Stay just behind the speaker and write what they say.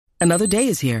Another day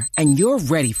is here, and you're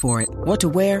ready for it. What to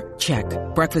wear? Check.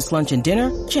 Breakfast, lunch, and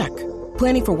dinner? Check.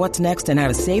 Planning for what's next and how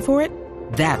to save for it?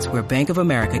 That's where Bank of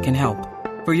America can help.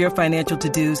 For your financial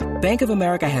to-dos, Bank of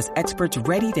America has experts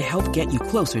ready to help get you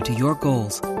closer to your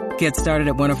goals. Get started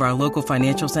at one of our local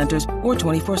financial centers or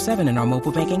 24/7 in our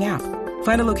mobile banking app.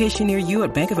 Find a location near you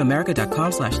at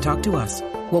bankofamerica.com/talktous.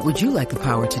 What would you like the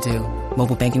power to do?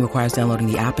 Mobile banking requires downloading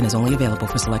the app and is only available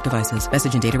for select devices.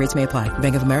 Message and data rates may apply.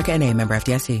 Bank of America N.A., member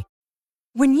FDIC.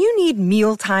 When you need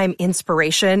mealtime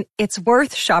inspiration, it's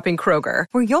worth shopping Kroger,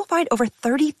 where you'll find over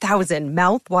 30,000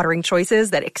 mouth-watering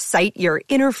choices that excite your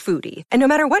inner foodie. And no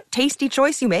matter what tasty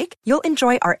choice you make, you'll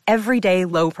enjoy our everyday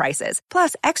low prices,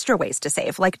 plus extra ways to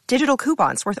save, like digital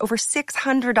coupons worth over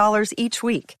 $600 each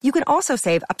week. You can also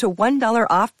save up to $1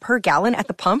 off per gallon at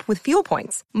the pump with fuel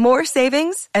points. More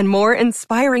savings and more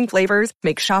inspiring flavors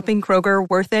make shopping Kroger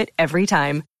worth it every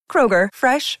time. Kroger,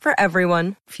 fresh for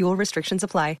everyone. Fuel restrictions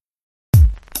apply.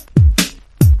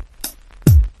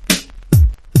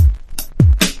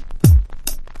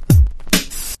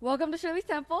 Welcome to Shirley's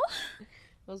Temple.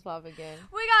 What's pop again?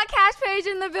 We got Cash Page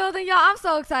in the building, y'all. I'm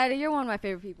so excited. You're one of my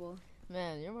favorite people.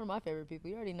 Man, you're one of my favorite people.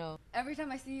 You already know. Every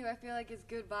time I see you, I feel like it's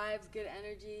good vibes, good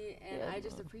energy, and I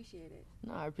just appreciate it.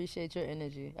 No, I appreciate your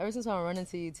energy. Ever since I run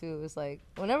into you, too, it's like,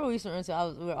 whenever we used to run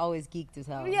into we were always geeked as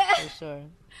hell. Yeah. For sure.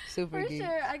 Super geeked. For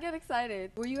sure. I get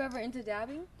excited. Were you ever into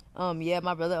dabbing? Yeah,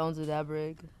 my brother owns a dab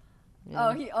rig. Yeah.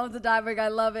 Oh, he owns a dab rig. I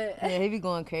love it. Yeah, he be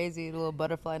going crazy. The little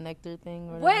butterfly nectar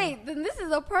thing. Wait, then this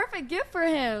is a perfect gift for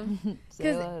him.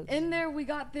 Because in there we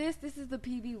got this. This is the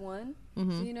PB1.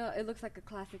 Mm-hmm. So, you know, it looks like a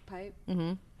classic pipe. Mm-hmm.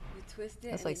 You twist it.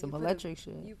 That's like some electric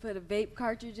shit. You put a vape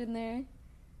cartridge in there.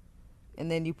 And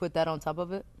then you put that on top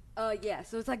of it? Yeah.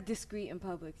 So it's like discreet in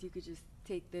public. So you could just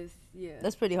take this. Yeah.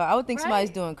 That's pretty hard. I would think somebody's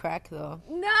doing crack, though.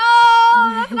 No!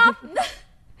 That's not...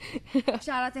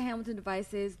 Shout out to Hamilton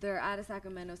Devices. They're out of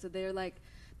Sacramento, so they're like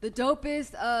the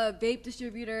dopest vape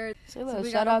distributor. So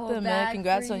shout out to them, man.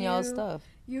 Congrats on y'all's stuff.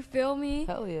 You feel me?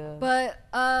 Hell yeah. But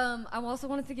I also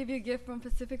wanted to give you a gift from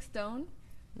Pacific Stone.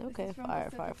 Okay,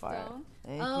 fire.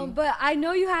 Thank you. But I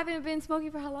know you haven't been smoking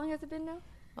for how long has it been now?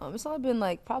 It's only been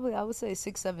like probably I would say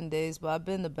 6-7 days, but I've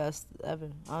been the best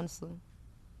ever, honestly.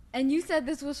 And you said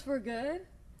this was for good?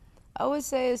 I would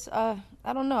say it's I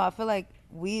don't know. I feel like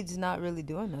weed's not really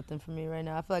doing nothing for me right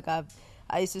now. I feel like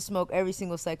I used to smoke every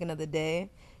single second of the day,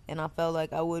 and I felt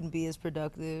like I wouldn't be as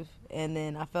productive. And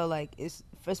then I felt like it's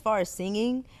as far as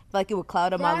singing, I feel like it would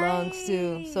cloud up my lungs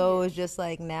too. So it was just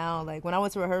like now, like when I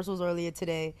went to rehearsals earlier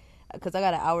today, because I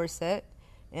got an hour set,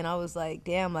 and I was like,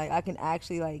 damn, like I can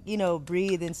actually like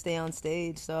breathe and stay on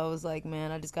stage. So I was like,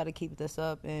 man, I just got to keep this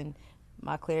up, and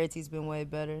my clarity's been way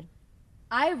better.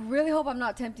 I really hope I'm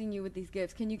not tempting you with these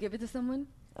gifts. Can you give it to someone?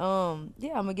 Yeah, I'm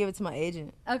gonna give it to my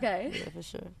agent. Okay. Yeah, for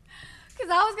sure. Cause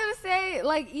I was gonna say,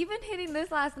 like, even hitting this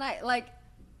last night, like,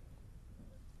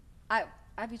 I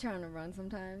be trying to run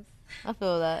sometimes. I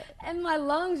feel that. And my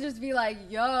lungs just be like,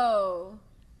 yo,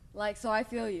 like, so I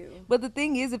feel you. But the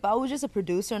thing is, if I was just a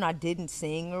producer and I didn't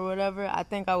sing or whatever, I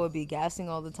think I would be gassing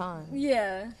all the time.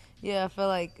 Yeah. Yeah, I feel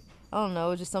like. I don't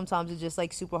know. Just sometimes it's just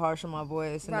like super harsh on my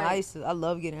voice, and I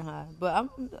love getting high, but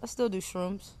I still do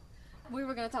shrooms. We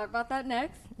were gonna talk about that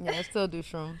next. Yeah, I still do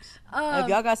shrooms. If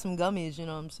y'all got some gummies, you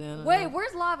know what I'm saying. Wait,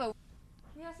 where's Lava?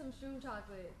 We have some shroom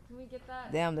chocolate. Can we get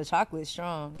that? Damn, the chocolate's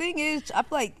strong. Thing is, I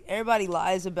feel like everybody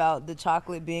lies about the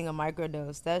chocolate being a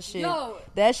microdose.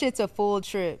 That shit's a full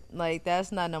trip. Like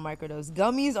that's not no microdose.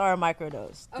 Gummies are a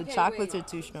microdose. The chocolates are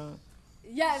too strong.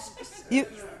 Yes.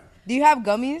 Do you have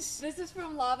gummies? This is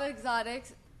from Lava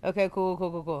Exotics. Okay,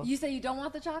 cool. You say you don't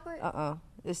want the chocolate?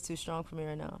 It's too strong for me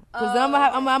right now. Because then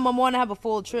I'm gonna want to have a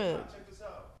full trip. Check this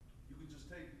out. You could just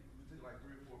take like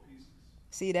 3 or 4 pieces.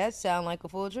 See, that sound like a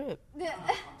full trip. I'm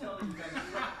telling you, you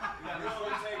gotta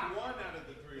only take 1 out of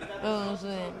the 3. You know what I'm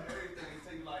saying?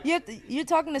 You're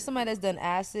talking to somebody that's done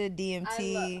acid,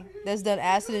 DMT, that's done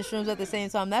acid and shrooms at the same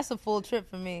time. That's a full trip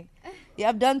for me. Yeah,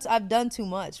 I've done too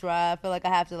much, right? I feel like I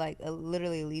have to like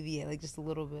literally alleviate like just a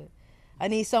little bit. I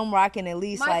need something where I can at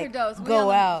least microdose. Like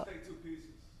go out. Take 2 pieces.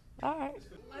 All right,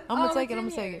 I'm gonna take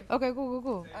it. Okay, cool.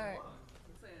 All right.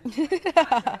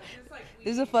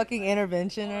 This is a fucking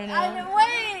intervention right now.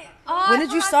 Wait. When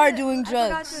did you start doing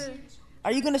drugs?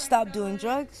 Are you gonna stop doing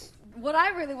drugs? What I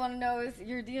really want to know is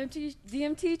your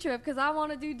DMT trip, because I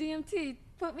want to do DMT.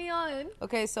 Put me on.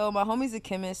 Okay, so my homie's a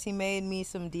chemist. He made me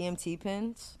some DMT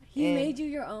pens. He made you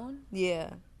your own? Yeah.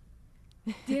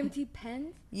 DMT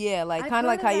pens? Yeah, like kind of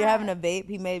like how you're having a vape.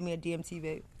 He made me a DMT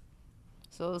vape.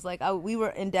 So it was like we were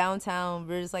in downtown.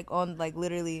 We were just like on like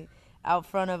literally out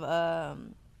front of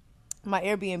my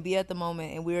Airbnb at the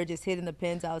moment, and we were just hitting the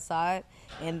pins outside,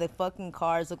 and the fucking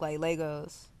cars look like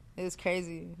Legos. It was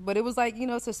crazy, but it was like, you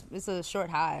know, it's a short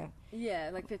high. Yeah,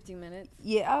 like 15 minutes.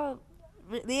 Yeah,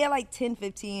 like 10,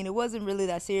 15. It wasn't really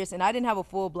that serious, and I didn't have a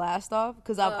full blast off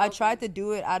because I tried to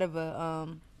do it out of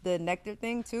the nectar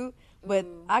thing too, but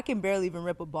I can barely even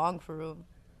rip a bong for real.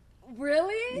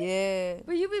 Really? Yeah.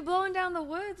 But you be blowing down the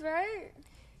woods, right?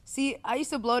 See, I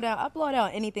blow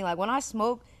down anything. Like when I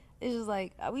smoke, it's just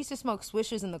like, we used to smoke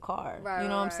Swishers in the car. Right, you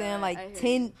know what I'm saying? Like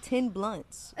 10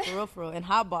 blunts, for real. And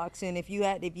hot boxing, if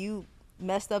you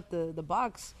messed up the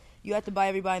box, you had to buy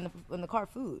everybody in the car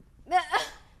food.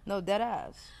 No, dead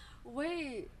ass.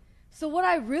 Wait. So what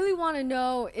I really want to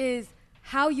know is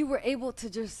how you were able to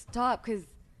just stop, because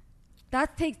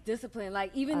that takes discipline.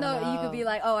 Like, even though you could be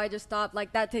like, oh, I just stopped,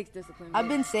 like, that takes discipline. I've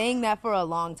been saying that for a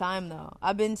long time, though.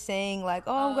 I've been saying, like,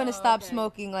 I'm going to stop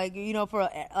smoking, like, you know, for,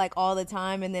 like, all the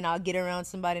time, and then I'll get around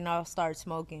somebody and I'll start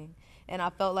smoking. And I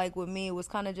felt like with me, it was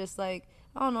kind of just like,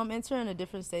 I don't know, I'm entering a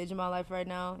different stage in my life right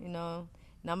now, you know.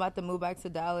 Now I'm about to move back to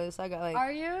Dallas. I got like.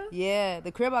 Are you? Yeah,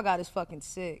 the crib I got is fucking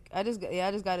sick. I just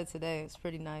got it today. It's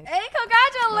pretty nice. Hey,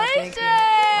 congratulations! No,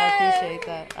 thank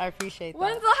you. I appreciate that.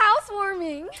 When's the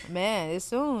housewarming? Man, it's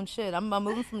soon. Shit, I'm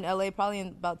moving from LA probably in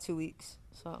about 2 weeks.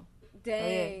 So.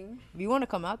 Dang. Yeah. If you want to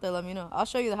come out there, let me know. I'll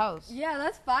show you the house. Yeah,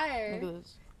 that's fire. Look at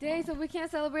this. Dang, so we can't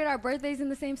celebrate our birthdays in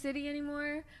the same city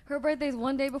anymore? Her birthday's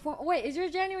one day before. Wait, is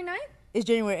yours January 9th? It's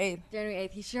January 8th. January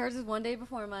 8th. Hers is one day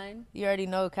before mine. You already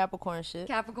know Capricorn shit.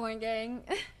 Capricorn gang.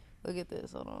 Look at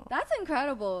this. Hold on. That's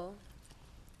incredible.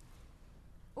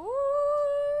 Ooh,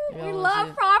 You we know,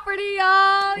 love property,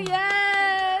 y'all.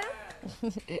 Yes.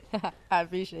 I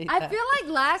appreciate I that. feel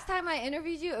like last time I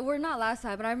interviewed you, well, not last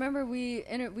time, but I remember we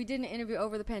did an interview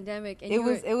over the pandemic. And it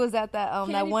was at that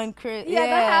one crib. Yeah,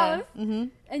 the house. Mm-hmm.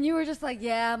 And you were just like,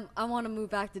 yeah, I want to move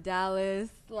back to Dallas.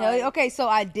 Like, okay, so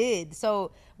I did.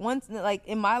 So once, like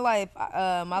in my life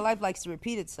likes to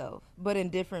repeat itself, but in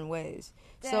different ways.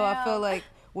 Damn. So I feel like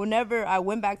whenever I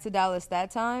went back to Dallas that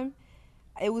time,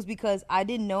 it was because I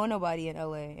didn't know nobody in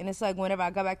LA. And it's like whenever I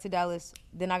got back to Dallas,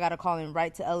 then I got to call in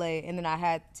right to LA, and then I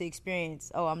had to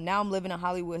experience, I'm living in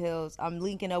Hollywood Hills. I'm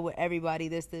linking up with everybody,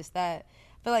 this, that.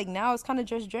 I feel like now it's kind of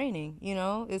just draining, you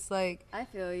know? It's like... I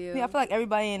feel you. Yeah, I feel like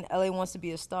everybody in LA wants to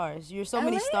be a star. You're so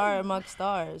many stars amongst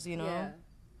stars, you know? Yeah.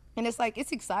 And it's like,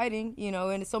 it's exciting, you know,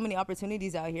 and there's so many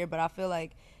opportunities out here, but I feel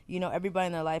like, you know, everybody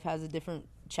in their life has a different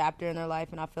chapter in their life,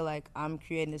 and I feel like I'm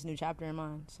creating this new chapter in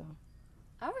mine, so...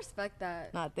 I respect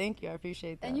that. Nah, thank you. I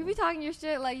appreciate that. And you be talking your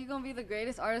shit like you're going to be the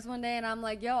greatest artist one day, and I'm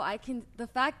like, yo, the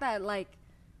fact that, like,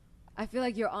 I feel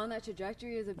like you're on that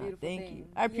trajectory is a beautiful thing. Thank you.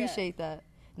 I appreciate that.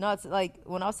 No, it's like,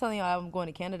 when I was telling you I'm going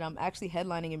to Canada, I'm actually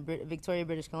headlining in Victoria,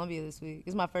 British Columbia this week.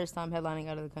 It's my first time headlining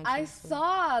out of the country. I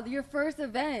saw your first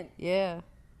event. Yeah.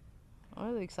 I'm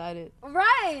really excited.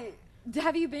 Right.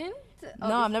 Have you been?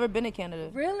 No, I've never been to Canada.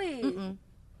 Really? Mm-mm.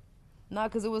 No,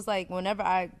 because it was like whenever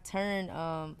I turn,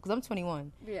 because I'm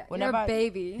 21. Yeah, whenever you're a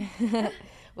baby.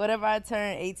 Whenever I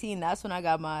turned 18, that's when I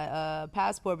got my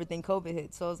passport, but then COVID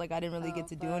hit. So it was like I didn't really get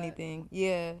to do anything.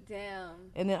 Yeah. Damn.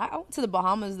 And then I went to the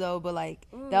Bahamas, though, but like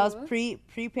that was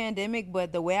pre-pandemic,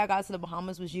 but the way I got to the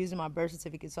Bahamas was using my birth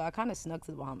certificate. So I kind of snuck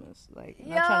to the Bahamas. Like, I'm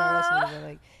not trying to arrest me, but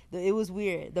like, it was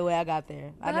weird the way I got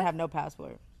there. I didn't have no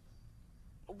passport.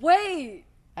 Wait.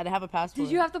 I didn't have a passport.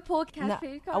 Did you have to pull a cash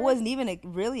pay card? I wasn't even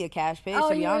really a cash pay,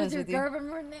 to be honest with you.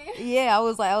 Government name? Yeah, I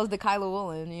was the Kyla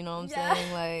Woolen, you know what I'm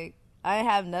saying? Like, I didn't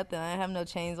have nothing. I didn't have no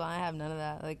chains on. I didn't have none of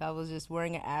that. Like, I was just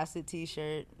wearing an Acid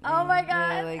t-shirt. Oh, my God.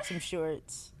 Yeah, like some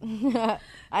shorts. I didn't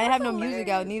have no music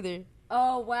out neither.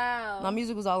 Oh, wow. My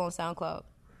music was all on SoundCloud.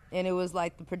 And it was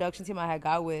like the production team I had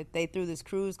got with. They threw this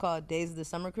cruise called Days of the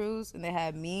Summer Cruise, and they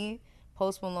had me,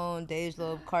 Post Malone, Dej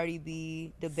Loaf, Cardi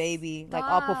B, DaBaby, like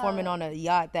all performing on a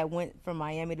yacht that went from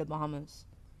Miami to Bahamas.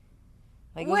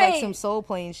 Like, it was like some soul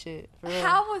plane shit. For real.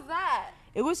 How was that?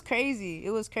 It was crazy.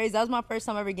 It was crazy. That was my first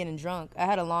time ever getting drunk. I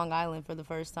had a Long Island for the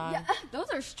first time. Yeah, those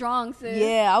are strong, sis.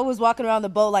 Yeah, I was walking around the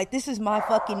boat like, this is my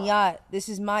fucking yacht. This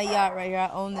is my yacht right here. I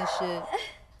own this shit.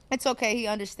 It's okay. He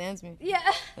understands me. Yeah.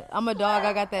 I'm a dog.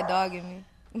 I got that dog in me.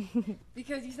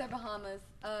 Because you said Bahamas.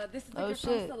 This is the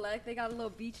Capone Select. They got a little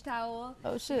beach towel.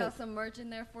 Oh, shit. They got some merch in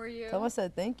there for you. Someone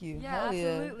said thank you. Yeah, hell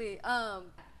absolutely. Yeah.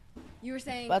 You were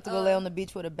saying... About to go lay on the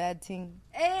beach with a bad team.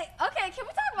 Okay, can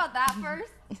we talk about that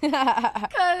first?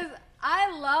 Because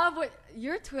I love what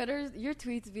your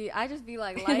tweets be. I just be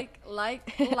like.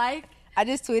 I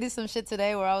just tweeted some shit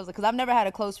today where I was like, because I've never had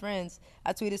a close friends.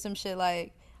 I tweeted some shit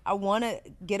like, I want to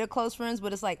get a close friends,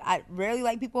 but it's like I rarely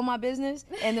like people in my business.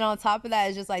 And then on top of that,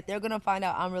 it's just like they're going to find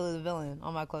out I'm really the villain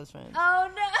on my close friends.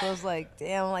 Oh, no. So it's like,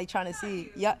 damn, I'm like trying to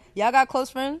see. Y'all got close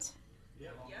friends?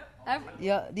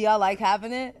 Do y'all like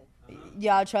having it?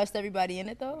 Y'all trust everybody in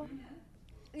it though?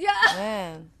 Yeah.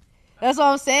 Man, that's what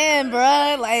I'm saying,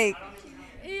 bruh. Like,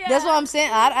 Yeah. that's what I'm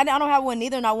saying. I don't have one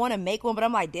either, and I want to make one, but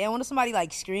I'm like, damn, what if somebody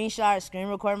like screenshot or screen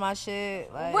record my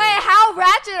shit? Like, Wait, how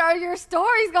ratchet are your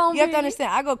stories gonna be? you have to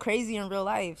understand, I go crazy in real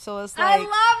life, so it's I like, love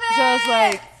it. so it's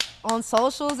like on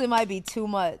socials, it might be too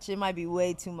much. It might be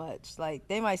way too much. Like,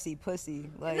 they might see pussy.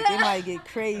 Like, it might get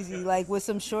crazy. Like, with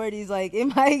some shorties, like,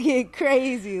 it might get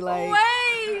crazy. Like,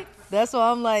 Wait. that's why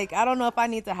I'm like, I don't know if I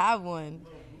need to have one.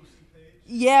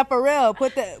 Yeah, for real.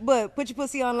 Put your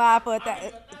pussy on live for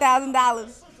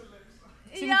 $1,000.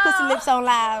 See me pussy lips on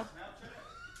live.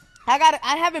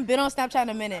 I haven't been on Snapchat in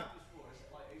a minute.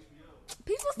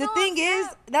 People The still thing on is,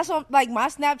 Snap. that's what, like, my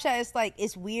Snapchat is like,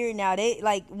 it's weird now. They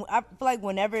like, I feel like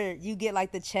whenever you get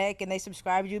like the check and they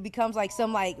subscribe you, it becomes like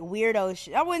some like weirdo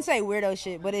shit. I wouldn't say weirdo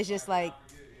shit, but it's just like,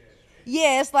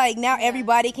 yeah, it's like now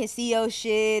everybody can see your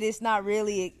shit. It's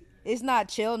not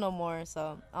chill no more.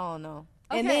 So I don't know.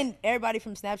 And Okay. then everybody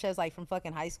from Snapchat is like from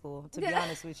fucking high school, to be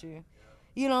honest with you.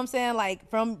 You know what I'm saying? Like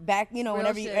from back, Real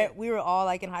whenever shit. we were all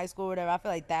like in high school or whatever. I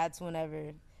feel like that's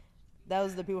whenever that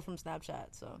was the people from Snapchat.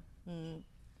 So.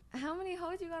 How many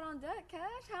hoes you got on deck, Cash?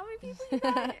 How many people you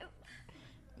got?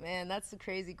 Man, that's a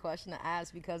crazy question to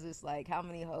ask because it's like how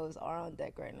many hoes are on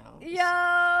deck right now?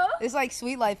 Yo. It's like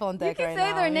Sweet Life on You deck can right say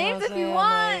now. their you know names what I'm if you saying?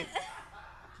 want.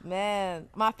 Like, man,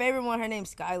 my favorite one, her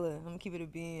name's Skylar. I'm gonna keep it a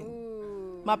bean.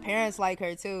 Ooh. My parents like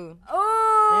her too. Ooh. You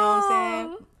know what I'm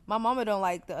saying? My mama don't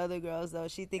like the other girls though.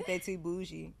 She think they too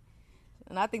bougie.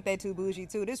 And I think they too bougie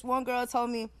too. This one girl told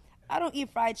me, I don't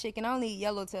eat fried chicken, I only eat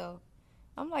yellowtail.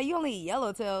 I'm like, you only eat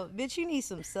yellowtail? Bitch, you need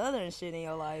some southern shit in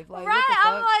your life. Like, Right, what the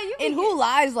I'm fuck? like, you and can who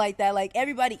lies like that? Like,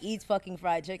 everybody eats fucking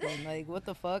fried chicken. Like, what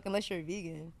the fuck? Unless you're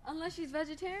vegan. Unless she's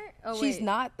vegetarian? Oh, She's wait.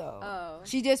 not, though. Oh.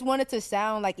 She just wanted to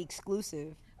sound, like,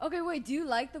 exclusive. Okay, wait. Do you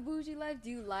like the bougie life? Do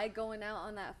you like going out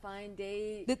on that fine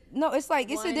date? No, it's like,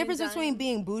 it's Wine the and difference between dine.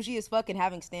 being bougie as fuck and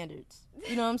having standards.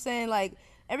 You know what I'm saying? Like,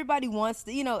 everybody wants,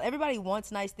 everybody wants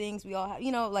nice things. We all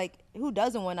have, like, who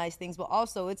doesn't want nice things? But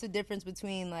also, it's a difference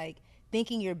between, like,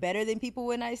 thinking you're better than people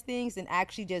with nice things and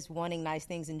actually just wanting nice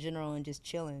things in general and just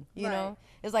chilling, you Right. know?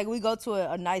 It's like we go to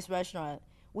a nice restaurant.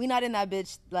 We not in that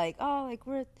bitch like, oh, like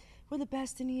we're the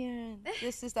best in here and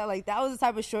this, that. Like, that was the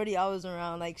type of shorty I was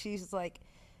around. Like, she's just like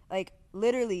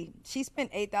literally, she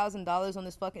spent $8,000 on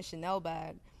this fucking Chanel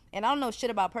bag. And I don't know shit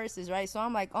about purses, right? So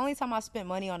I'm like, only time I spent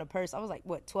money on a purse, I was like,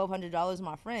 what, $1,200 with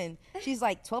my friend? She's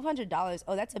like, $1,200?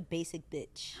 Oh, that's a basic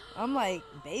bitch. I'm like,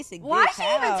 basic bitch? Why is she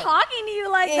even how? talking to you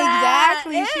like that?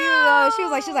 Exactly. She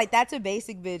was like, that's a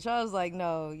basic bitch. I was like,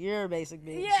 no, you're a basic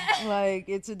bitch. Yeah. Like,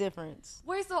 it's a difference.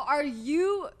 Wait, so are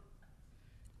you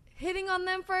hitting on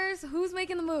them first? Who's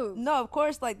making the move? No, of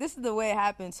course, like, this is the way it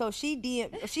happened. So she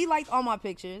liked all my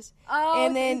pictures. Oh,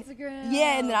 and then Instagram.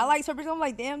 Yeah, and then I liked her picture. I'm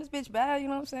like, damn, this bitch bad, you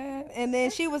know what I'm saying? And then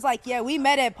she was like, yeah, we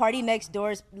met at Party Next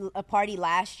Door's a party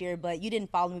last year, but you didn't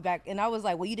follow me back. And I was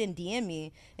like, well, you didn't DM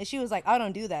me. And she was like, I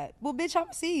don't do that. Well, bitch,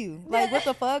 I'm see you. Like, what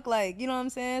the fuck? Like, you know what I'm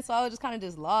saying? So I was just kind of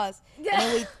just lost. Yeah.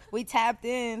 And then we tapped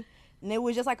in, and it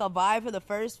was just like a vibe for the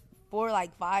first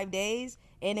 5 days.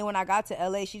 And then when I got to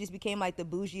LA, she just became like the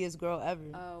bougiest girl ever.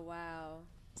 Oh, wow.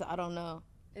 So I don't know.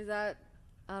 Is that,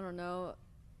 I don't know,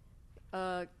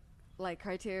 like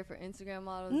criteria for Instagram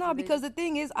models? No, Do they because just- the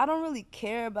thing is, I don't really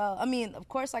care about. I mean, of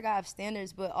course, like I have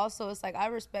standards, but also it's like I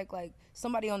respect like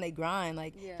somebody on their grind.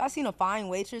 Like Yeah. if I seen a fine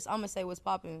waitress, I'm gonna say what's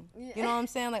popping. Yeah. You know what I'm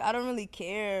saying? Like I don't really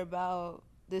care about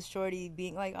this shorty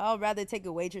being like. I'd rather take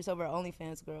a waitress over an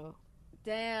OnlyFans girl.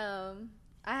 Damn.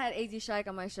 I had AZ Shike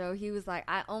on my show. He was like,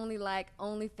 I only like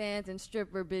OnlyFans and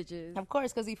stripper bitches. Of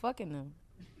course, cause he fucking them.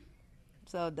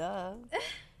 So duh.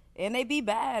 And they be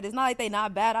bad. It's not like they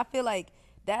not bad. I feel like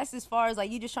that's as far as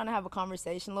like you just trying to have a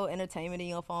conversation, a little entertainment in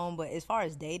your phone. But as far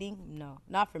as dating, no,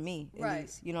 not for me. At Right.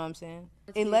 least, you know what I'm saying?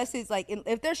 It's Unless it's like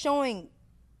if they're showing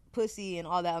pussy and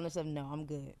all that other stuff, no, I'm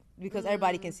good because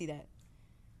everybody can see that.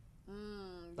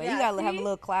 But Yeah, you gotta have a see?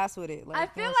 little class with it. Like, I you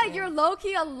know feel what I'm like saying? you're low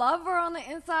key a lover on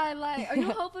the inside. Like, are you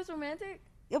a hopeless romantic?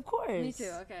 Of course. Me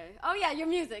too. Okay. Oh yeah, your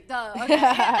music. Duh.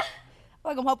 Okay.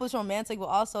 Like I'm hopeless romantic, but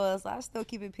also it's like, I still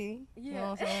keep it P. You know Yeah.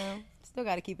 what I'm saying? Still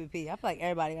gotta keep it P. I feel like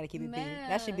everybody gotta keep it P.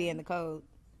 That should be in the code.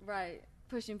 Right.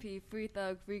 Pushing P, free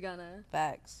thug, free gunner.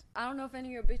 Facts. I don't know if any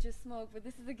of your bitches smoke, but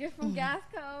this is a gift from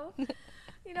Gasco.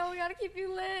 You know, we gotta keep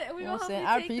you lit, and we You know gonna what I'm help saying? you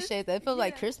I take this- appreciate that. It feels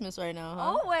like Yeah. Christmas right now, huh?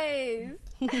 Always.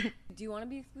 Do you want to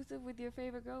be exclusive with your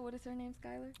favorite girl? What is her name,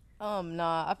 Skylar?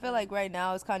 Nah. I feel like right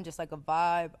now it's kind of just like a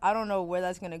vibe. I don't know where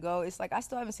that's gonna go. It's like I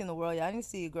still haven't seen the world yet. I didn't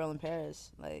see a girl in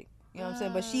Paris. Like, You know what I'm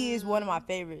saying? But she is one of my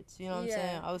favorites. You know what I'm Yeah.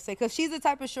 saying? I would say, because she's the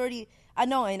type of shorty, I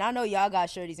know y'all got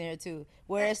shorties in here too,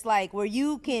 where it's like, where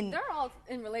you can, They're all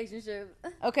in relationships.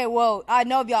 okay, well, I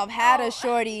know if y'all have had a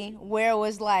shorty where it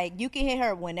was like, you can hit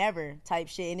her whenever type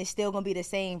shit, and it's still gonna be the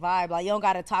same vibe. Like, you don't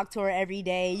gotta talk to her every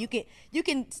day. You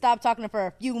can stop talking to her for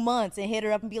a few months and hit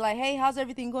her up and be like, hey, how's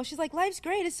everything going? She's like, life's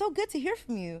great. It's so good to hear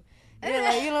from you. Yeah,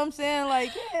 like, you know what I'm saying? Like,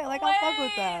 yeah, like, I fuck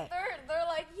with that. They're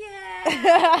like,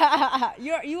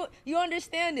 yeah. you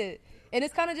understand it, and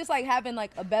it's kind of just like having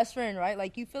like a best friend, right?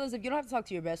 Like, you feel as if you don't have to talk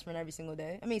to your best friend every single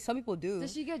day. I mean, some people do.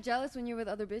 Does she get jealous when you're with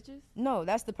other bitches? No,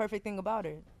 that's the perfect thing about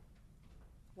her.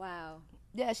 Wow.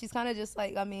 Yeah, she's kind of just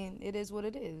like, I mean, it is what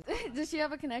it is. Does she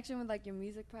have a connection with like your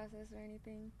music process or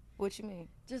anything? What you mean?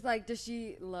 Just like, does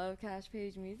she love Cash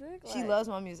Page music? She Like- loves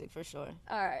my music for sure,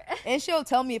 All right. and she'll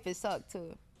tell me if it sucked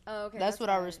too. Oh, okay. That's what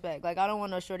I fine. respect. Like, I don't want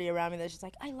no shorty around me that's just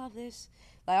like, I love this.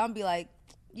 Like, I'm be like,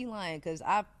 you lying, because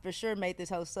I for sure made this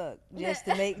hoe suck just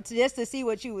to see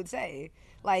what you would say.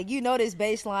 Like, you know, this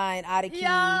bass line out of key. Yo!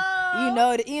 You know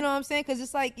what I'm saying? Because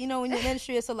it's like, you know, in the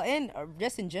industry, it's a lot, and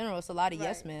just in general, it's a lot of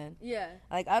yes Right. man. Yeah.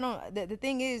 Like, I don't. The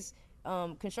thing is,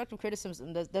 constructive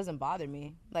criticism doesn't bother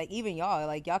me. Like, even y'all,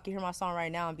 like, y'all can hear my song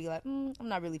right now and be like, I'm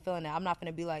not really feeling that. I'm not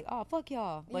gonna be like, oh, fuck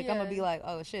y'all. Like, I'm gonna Yeah. be like,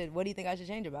 oh shit, what do you think I should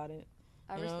change about it?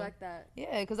 I You know? respect that.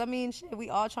 Yeah, because I mean, shit, we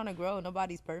all trying to grow.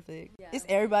 Nobody's perfect. Yeah. It's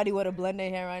everybody with a blended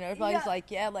hair right now. Everybody's Yeah.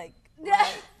 like, yeah, like, Yeah.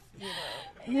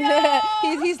 you know.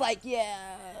 he's like,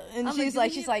 yeah. And I'm she's like,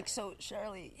 like, do she's you- like, so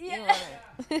Shirley. You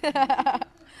Yeah.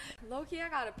 know. Low key, I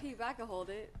gotta pee, but I can hold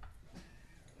it.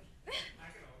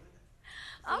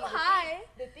 I'm high.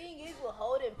 The thing is with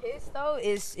holding piss though,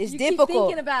 it's You keep difficult.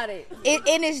 thinking about it.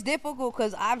 And it's difficult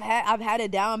because I've had a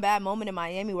down bad moment in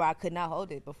Miami where I could not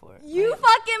hold it before. You Like,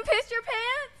 fucking pissed your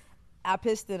pants? I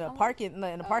pissed in a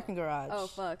parking garage. Oh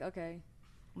fuck. Okay.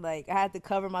 Like, I had to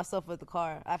cover myself with the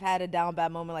car. I've had a down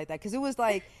bad moment like that because it was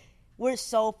like, we're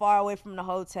so far away from the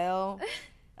hotel.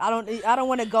 I don't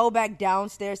want to go back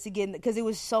downstairs to get, because it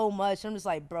was so much. I'm just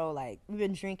like, bro, like, we've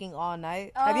been drinking all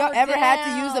night. Have y'all Oh, ever had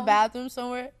to use the damn. bathroom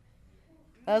somewhere?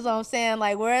 That's what I'm saying.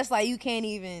 Like, where it's like, you can't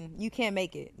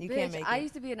make it. You can't Bitch, make I it.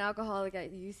 used to be an alcoholic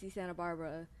at UC Santa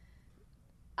Barbara.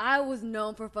 I was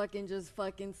known for fucking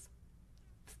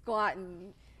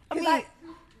squatting. I mean,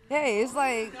 hey, it's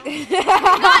like, No,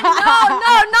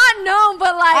 not known,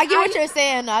 but like I get what you're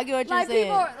saying. I get what you're like saying.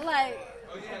 people are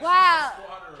like, wow.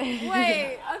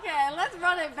 Wait, okay, let's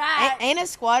run it back. Ain't a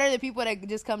squatter the people that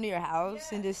just come to your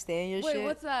house and just stay in your Wait, shit?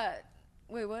 what's that?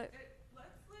 Wait, what? Let's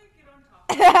like get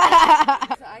on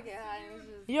top. So I get high and it's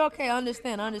just. You're okay. I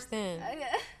understand. Yeah.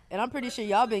 And I'm pretty sure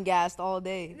y'all been gassed all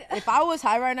day. If I was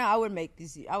high right now, I would make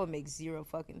zero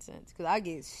fucking sense. Because I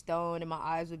get stoned and my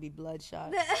eyes would be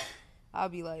bloodshot. I'll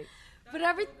be like, But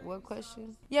every what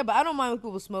question? Yeah, but I don't mind when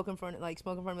people smoking in front of me.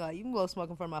 Like, you can blow smoke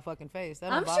in front of my fucking face. That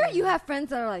don't I'm bother sure you me. have friends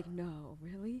that are like, no,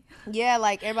 really? Yeah,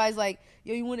 like, everybody's like,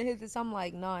 yo, you want to hit this? I'm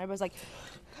like, no. Everybody's like,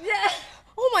 Yeah.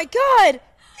 oh my God,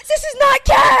 this is not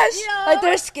cash. Yo. Like,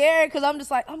 they're scared because I'm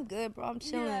just like, I'm good, bro. I'm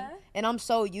chilling. Yeah. And I'm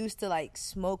so used to, like,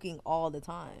 smoking all the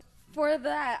time. For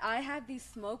that, I have these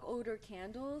smoke odor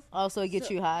candles. Also, it gets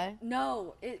So- you high.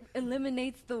 No, it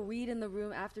eliminates the weed in the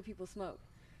room after people smoke.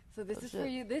 So this is for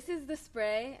shit. you. This is the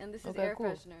spray, and this is Okay, air cool.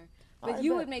 freshener. But Alright,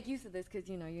 you bet. would make use of this because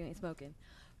you know you ain't smoking.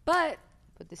 But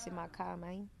Put this in my car,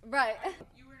 man. right,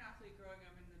 You were an athlete growing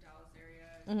up in the Dallas area.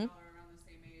 Mhm. Y'all are around the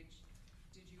same age.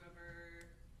 Did you ever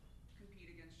compete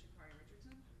against Sha'Carri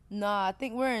Richardson? No, I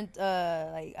think we're in.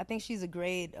 I think she's a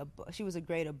grade. She was a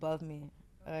grade above me,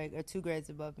 or 2 grades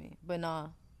above me. But nah,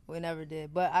 we never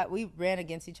did. But we ran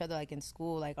against each other, like in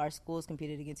school. Like, our schools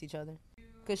competed against each other.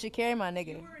 Cause she carried my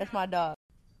nigga. That's my dog.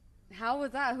 how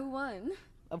was that? Who won?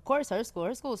 Of course, her school.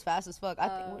 Her school was fast as fuck. I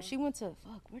think she went to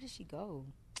Where did she go?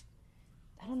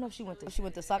 I don't know if she went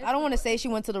to soccer. I don't want to say she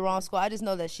went to the wrong school. I just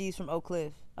know that she's from Oak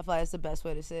Cliff. I feel like that's the best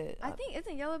way to say it. I think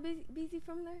isn't Yellow Beezy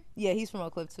from there? Yeah, he's from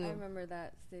Oak Cliff too. I remember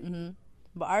that city. hmm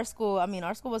But our school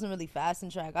wasn't really fast in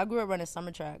track. I grew up running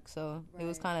summer track, so it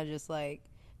was Right. kind of just like,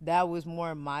 that was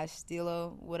more my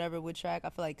stilo, whatever, with track. I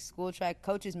feel like school track,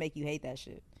 coaches make you hate that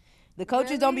shit. The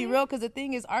coaches don't be Really? real, because the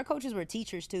thing is, our coaches were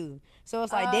teachers too. So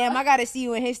it's like, damn, I got to see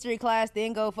you in history class,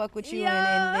 then go fuck with you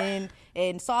Yeah.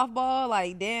 in softball.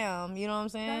 Like, damn, you know what I'm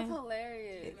That's saying?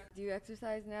 hilarious. Do you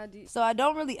exercise now? So I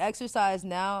don't really exercise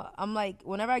now. I'm like,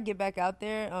 whenever I get back out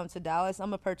there to Dallas, I'm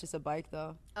going to purchase a bike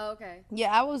though. Oh, okay.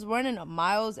 Yeah, I was running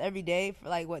miles every day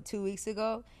for 2 weeks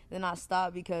ago. Then I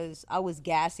stopped because I was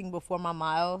gassing before my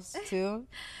miles too.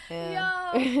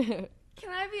 Yeah. Yo. Can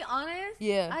I be honest?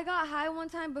 Yeah. I got high one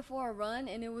time before a run,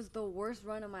 and it was the worst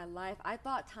run of my life. I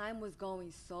thought time was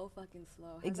going so fucking slow.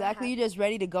 Has that Exactly. You're just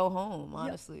ready to go home,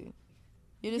 honestly.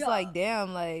 You're just like,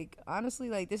 damn, like, honestly,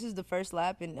 like, this is the first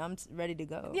lap and I'm ready to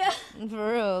go. Yeah.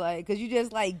 For real, like, because you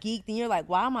just, like, geeked and you're like,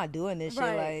 why am I doing this shit?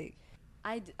 Right.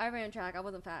 Like, I ran track. I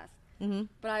wasn't fast. Mm-hmm.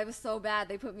 But I was so bad,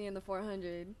 they put me in the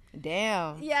 400.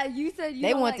 Damn. Yeah, you said you They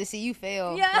don't want like, to see you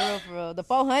fail. Yeah. For real. The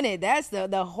 400, that's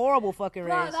the horrible fucking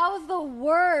Bro, race. that was the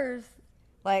worst.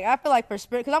 Like, I feel like for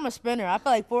sprint, because I'm a sprinter, I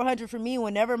feel like 400 for me,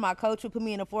 whenever my coach would put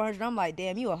me in a 400, I'm like,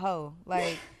 damn, you a hoe.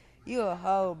 Like, you a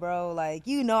hoe, bro. Like,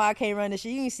 you know I can't run this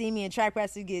shit. You can see me in track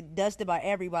practice get dusted by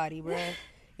everybody, bro.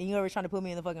 And you ever trying to put me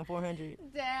in the fucking 400.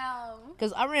 Damn.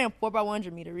 Because I ran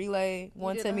 4x100 meter relay,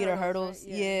 110 meter hurdles.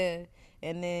 Right? Yeah.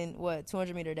 And then,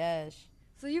 200 meter dash.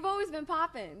 So you've always been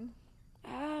popping.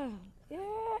 Yeah,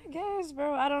 I guess,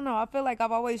 bro. I don't know. I feel like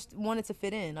I've always wanted to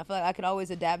fit in. I feel like I could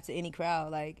always adapt to any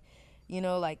crowd. Like, you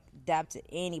know, like, adapt to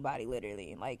anybody,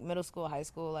 literally. Like, middle school, high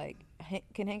school, like,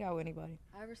 can hang out with anybody.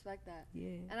 I respect that.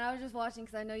 Yeah. And I was just watching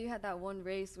because I know you had that one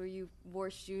race where you wore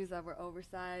shoes that were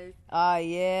oversized.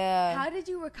 Yeah. How did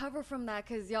you recover from that?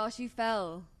 Because, y'all, she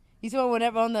fell. You saw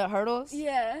whenever on the hurdles?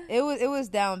 Yeah. It was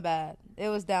down bad. It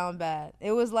was down bad.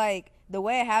 It was like, the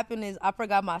way it happened is I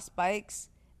forgot my spikes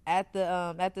at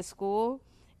the school.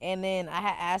 And then I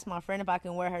had asked my friend if I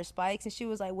can wear her spikes. And she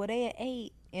was like, well, they at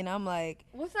 8. And I'm like,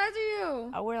 What size are you?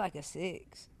 I wear like a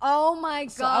 6. Oh, my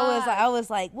God. So I was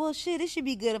like, well, shit, this should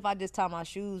be good if I just tie my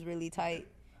shoes really tight.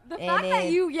 The And fact that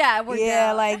then- you, were Yeah,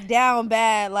 down. like down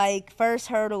bad, like first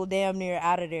hurdle damn near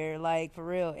out of there, like for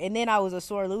real. And then I was a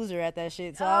sore loser at that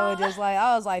shit. So I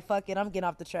was like, fuck it, I'm getting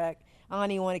off the track. I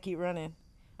don't even want to keep running.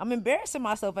 I'm embarrassing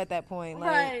myself at that point. Like,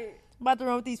 Right. I'm about to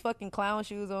run with these fucking clown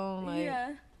shoes on. Like,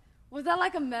 Yeah. Was that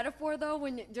like a metaphor, though,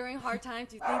 when during hard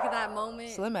times you think of that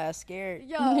moment? Slim ass scared.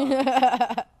 Yo. I'm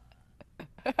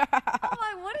like,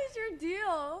 what is your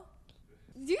deal?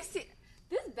 Do you see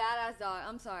this badass dog?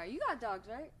 I'm sorry. You got dogs,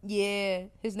 right? Yeah,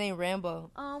 his name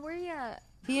Rambo. Oh, where you at?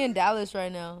 He in Dallas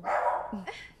right now.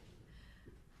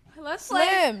 Let's Slim.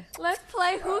 play. Let's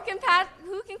play who can catch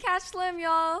Slim,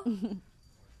 y'all. Did you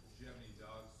have any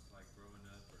dogs like growing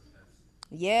up or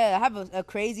pets? Yeah, I have a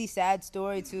crazy sad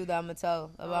story too that I'm gonna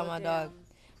tell about my dog. damn.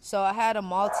 So I had a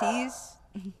Maltese.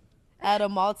 I had a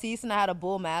Maltese and I had a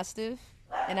Bull Mastiff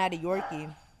and I had a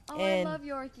Yorkie. Oh, and I love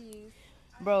Yorkies.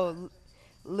 bro,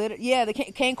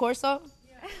 the Cane Corso.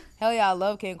 Hell yeah, I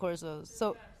love Cane Corsos.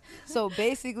 So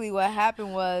basically, what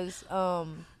happened was,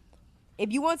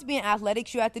 if you want to be in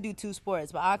athletics, you have to do 2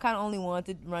 sports. But I kind of only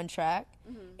wanted to run track,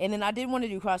 and then I didn't want to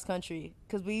do cross country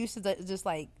because we used to just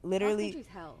like literally. Cross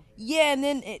country's hell. Yeah, and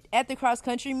then at the cross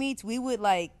country meets, we would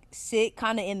like sit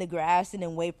kind of in the grass and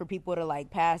then wait for people to like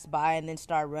pass by and then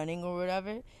start running or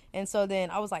whatever. And so then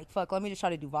I was like, fuck, let me just try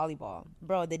to do volleyball.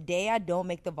 Bro, the day I don't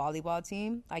make the volleyball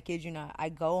team, I kid you not, I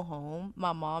go home,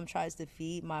 my mom tries to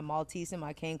feed my Maltese and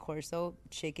my Cane Corso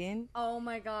chicken. Oh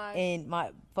my God. And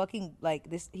my fucking, like,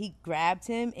 he grabbed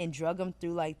him and drug him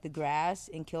through like the grass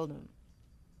and killed him.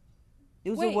 It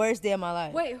was the Wait. worst day of my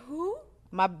life. Wait, who?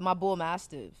 My Bull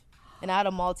Mastiff. And I had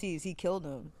a Maltese. He killed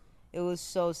him. It was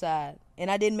so sad. And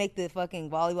I didn't make the fucking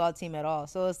volleyball team at all.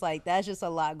 So it's like, that's just a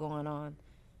lot going on.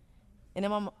 And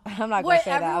then I'm not going to say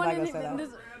that. I'm not going to say that.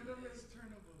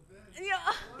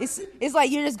 Yeah. It's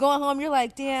like you're just going home. You're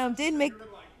like, damn, didn't make.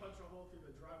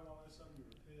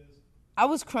 I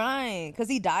was crying because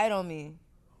he died on me.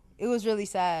 It was really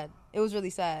sad.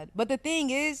 But the thing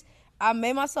is, I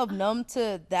made myself numb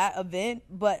to that event.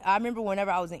 But I remember whenever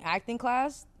I was in acting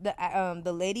class,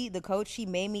 the lady, the coach, she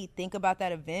made me think about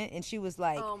that event, and she was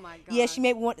like, Oh my yeah, gosh. she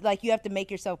made me like, you have to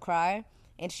make yourself cry,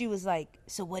 and she was like,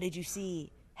 so what did you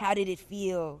see? How did it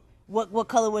feel? What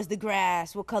color was the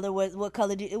grass? What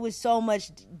color it was so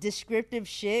much descriptive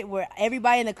shit where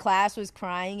everybody in the class was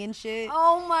crying and shit.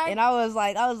 Oh my. And I was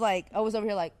over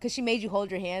here like, cause she made you hold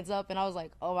your hands up, and I was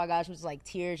like, oh my gosh, it was like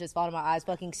tears just falling out of my eyes,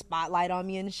 fucking spotlight on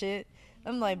me and shit.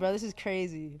 I'm like, bro, this is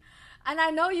crazy. And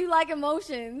I know you like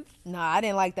emotions. Nah, I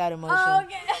didn't like that emotion. Oh,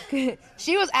 okay.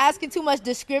 She was asking too much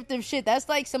descriptive shit. That's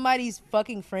like somebody's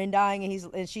fucking friend dying,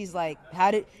 and she's like,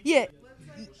 yeah.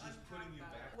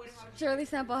 Shirley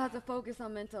Sample has a focus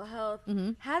on mental health.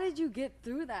 Mm-hmm. How did you get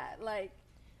through that? Like,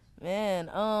 Man,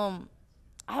 I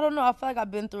don't know. I feel like I've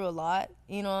been through a lot.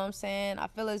 You know what I'm saying? I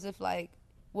feel as if like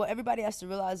what everybody has to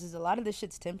realize is a lot of this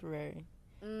shit's temporary.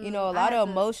 You know, a lot of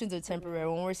emotions are temporary.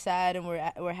 When we're sad and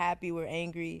we're happy, we're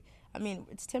angry. I mean,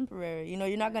 it's temporary. You know,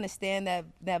 you're not gonna stand that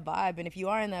vibe. And if you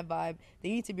are in that vibe, then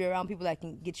you need to be around people that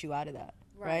can get you out of that,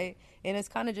 right? And it's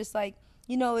kind of just like,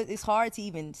 you know, it's hard to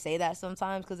even say that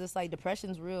sometimes because it's like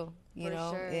depression's real. You For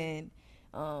know, sure. and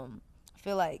I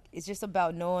feel like it's just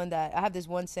about knowing that. I have this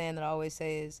one saying that I always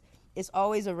say is, it's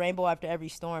always a rainbow after every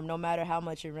storm, no matter how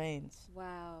much it rains.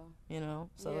 Wow. You know,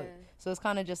 so Yeah. so it's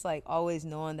kind of just like always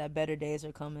knowing that better days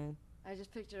are coming. I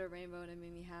just pictured a rainbow and it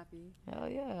made me happy. Hell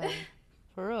yeah.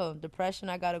 For real. Depression,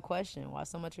 I got a question. Why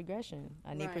so much aggression?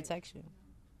 I need Right. protection.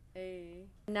 Hey.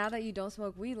 Now that you don't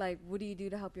smoke weed, like, what do you do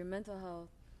to help your mental health?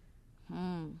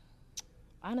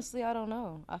 Honestly, I don't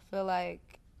know. I feel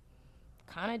like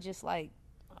kind of just like,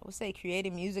 I would say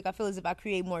creating music. I feel as if I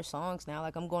create more songs now.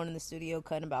 Like I'm going in the studio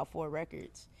cutting about 4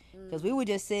 records. Because we would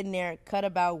just sit in there, cut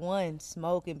about one,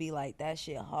 smoke, and be like, that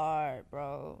shit hard,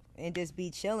 bro. And just be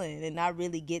chilling and not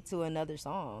really get to another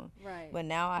song. Right. But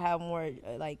now I have more,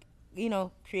 like, you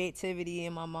know, creativity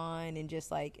in my mind and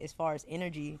just, like, as far as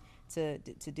energy to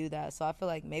do that. So I feel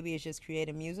like maybe it's just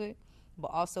creating music.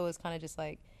 But also it's kind of just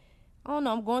like, I don't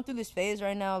know, I'm going through this phase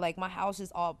right now. Like, my house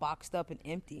is all boxed up and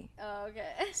empty. Oh,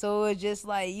 okay. So it's just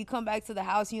like, you come back to the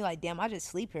house and you're like, damn, I just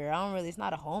sleep here. It's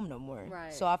not a home no more.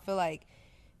 Right. So I feel like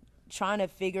trying to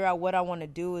figure out what I want to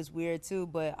do is weird too.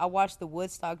 But I watched the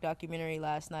Woodstock documentary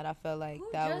last night. I felt like Who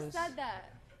that just was. said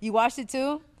that? You watched it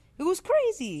too? It was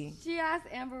crazy. She asked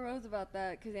Amber Rose about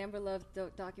that because Amber loves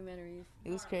documentaries.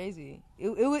 It was crazy.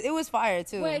 It was fire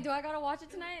too. Wait, do I gotta watch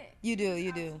it tonight? You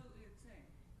do.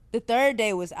 The third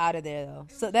day was out of there though.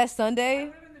 So that's Sunday.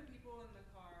 What happened to people in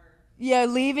the car? Yeah,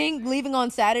 leaving on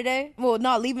Saturday. Well,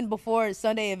 not leaving before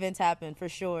Sunday events happened for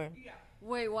sure. Yeah.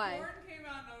 Wait, why? Lauren came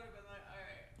out and I would have been like,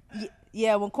 all right.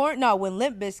 Yeah, when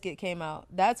Limp Bizkit came out,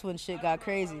 that's when shit got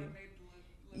crazy.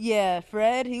 Yeah,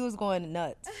 Fred, he was going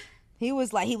nuts. He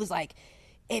was like,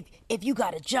 if you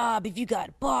got a job, if you got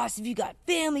a boss, if you got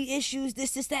family issues,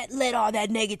 this, that, let all that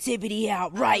negativity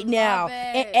out right now.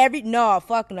 it. And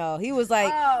fuck no. He was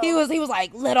like, he was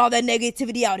like, let all that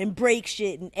negativity out and break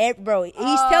shit. And bro,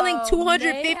 he's telling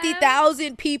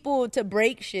 250,000 people to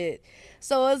break shit.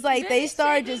 So it's like they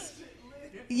start just,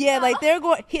 yeah, like they're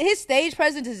going. His stage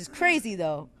presence is crazy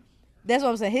though. That's what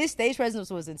I'm saying. His stage presence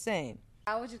was insane.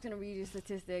 I was just going to read you a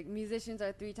statistic. Musicians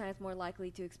are 3 times more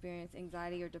likely to experience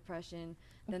anxiety or depression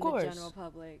than the course. general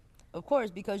public. Of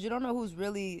course, because you don't know who's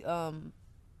really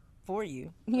for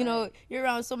you. You know, you're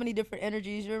around so many different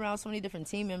energies. You're around so many different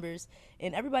team members,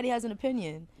 and everybody has an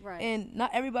opinion. Right. And not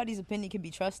everybody's opinion can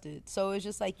be trusted. So it's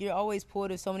just like you're always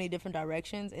pulled in so many different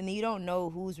directions, and you don't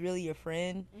know who's really your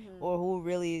friend or who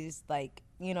really is like,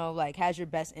 you know, like has your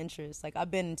best interests. Like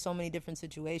I've been in so many different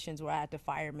situations where I had to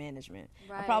fire management.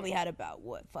 I Right. probably had about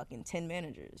 10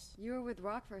 managers. You were with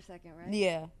Rock for a second, right?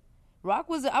 Yeah.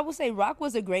 I would say Rock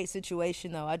was a great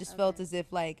situation though. I just felt as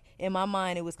if like in my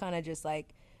mind it was kind of just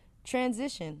like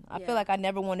transition. I Yeah. feel like I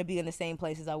never want to be in the same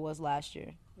place as I was last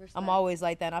year. Respect. I'm always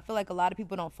like that. And I feel like a lot of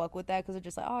people don't fuck with that because they're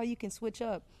just like, oh, you can switch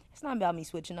up. It's not about me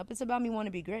switching up. It's about me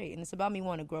wanting to be great. And it's about me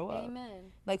wanting to grow up.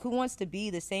 Amen. Like, who wants to be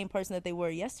the same person that they were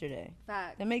yesterday?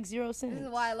 Fact. That makes zero sense. This is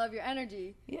why I love your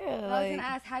energy. Yeah, I was like, gonna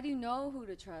ask, how do you know who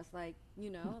to trust? Like, you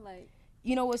know, like.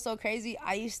 you know what's so crazy?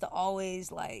 I used to always,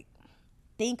 like,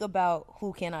 think about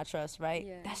who can I trust, right?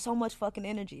 Yeah. That's so much fucking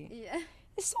energy. Yeah.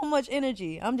 It's so much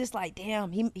energy. I'm just like,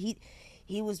 damn,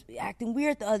 he was acting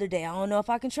weird the other day. I don't know if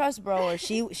I can trust bro. Or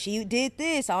she did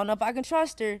this. I don't know if I can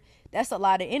trust her. That's a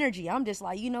lot of energy. I'm just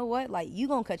like, you know what? Like, you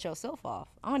gonna cut yourself off.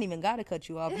 I don't even gotta cut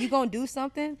you off. You gonna do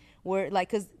something where, like,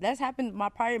 cause that's happened. My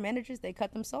prior managers, they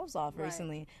cut themselves off Right.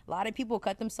 recently. A lot of people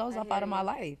cut themselves off hear out of my you.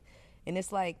 life. And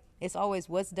it's like, it's always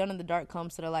what's done in the dark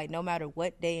comes to the light. No matter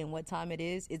what day and what time it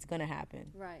is, it's gonna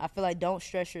happen. Right. I feel like don't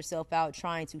stress yourself out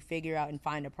trying to figure out and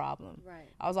find a problem. Right.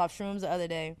 I was off shrooms the other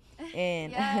day,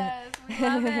 and Yes, we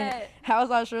love it. I was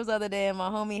on shrooms the other day, and my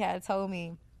homie had told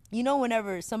me, you know,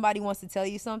 whenever somebody wants to tell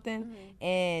you something, Mm-hmm.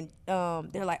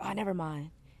 and they're like, oh, never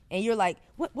mind. And you're like,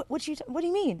 what do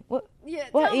you mean? What? Yeah,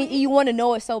 What? tell me. And you want to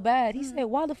know it so bad. He said,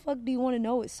 why the fuck do you want to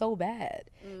know it so bad?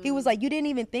 He was like, you didn't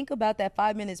even think about that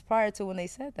 5 minutes prior to when they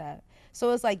said that.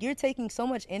 So it's like you're taking so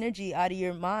much energy out of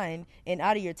your mind and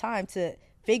out of your time to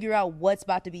figure out what's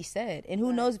about to be said. And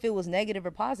who knows if it was negative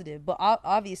or positive. But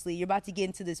obviously, you're about to get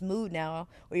into this mood now,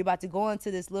 or you're about to go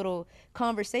into this little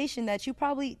conversation that you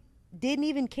probably didn't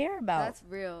even care about. That's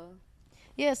real.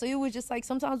 Yeah, so it was just like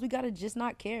sometimes we got to just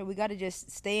not care. We got to just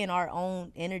stay in our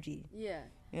own energy, Yeah.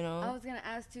 you know? I was gonna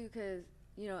ask too, cause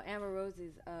you know Amber Rose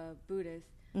is Buddhist.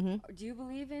 Do you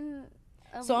believe in?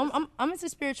 So I'm into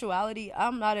spirituality.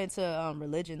 I'm not into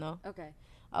religion though. Okay.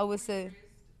 I would say,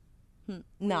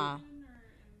 nah. Or in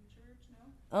church?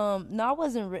 No. No, I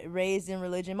wasn't raised in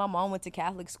religion. My mom went to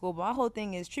Catholic school, but my whole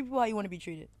thing is treat people how you want to be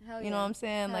treated. Hell You know yeah. what I'm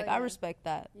saying? Hell Like yeah. I respect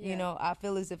that. Yeah. You know, I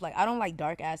feel as if like I don't like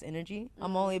dark ass energy.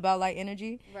 I'm only about light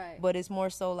energy. Right. But it's more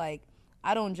so like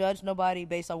I don't judge nobody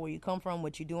based on where you come from,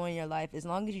 what you do in your life. As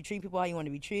long as you treat people how you want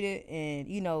to be treated, and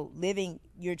you know, living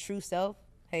your true self,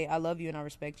 hey, I love you and I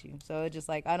respect you. So it's just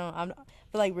like I feel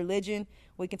like religion.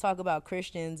 We can talk about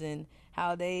Christians and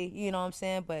how they, you know what I'm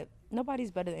saying, but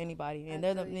nobody's better than anybody, and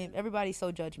everybody's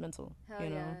so judgmental. Hell you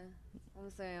know. yeah. I'm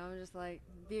saying, I'm just like,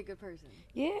 be a good person.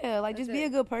 Yeah, like just be a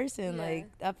good person. Yeah. Like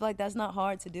I feel like that's not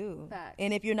hard to do. Facts.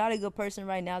 And if you're not a good person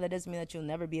right now, that doesn't mean that you'll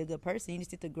never be a good person. You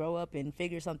just need to grow up and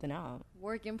figure something out.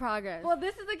 Work in progress. Well,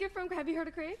 this is a gift from, have you heard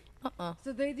of Crave?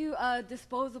 So they do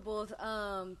disposables.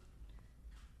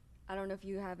 I don't know if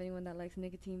you have anyone that likes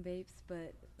nicotine vapes,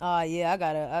 but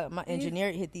Yeah, my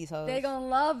engineer hit these hoes. they gonna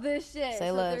love this shit. Say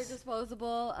so less. they're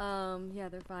disposable. Yeah,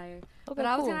 they're fire. Okay, but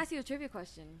I was cool. gonna ask you a trivia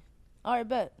question. All right,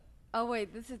 bet. Oh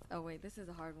wait, this is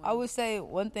a hard one. I would say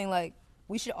one thing, like,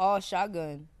 we should all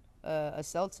shotgun a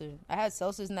seltzer. I had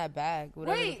seltzers in that bag.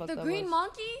 Whatever Wait, the fuck the that green was.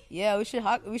 monkey? Yeah, we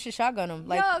should shotgun them.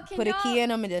 Like, Yo, can put a key y'all- in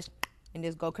them and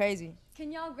just go crazy.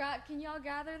 Can y'all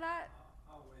gather that?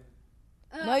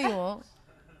 No, you won't.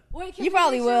 Wait, can You we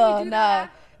probably make sure we will. do Nah,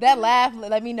 that laugh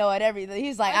let me know at everything.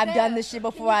 He's like, Right I've done there. this shit Can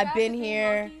before. you I've grab been the green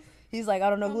here. monkeys He's like, I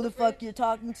don't know who the fuck you're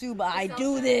talking to, but I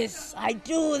do this. I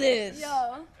do this.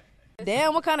 Yo.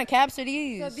 Damn, what kind of caps are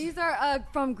these? So these are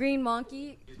from Green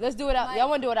Monkey. Let's do it out. Y'all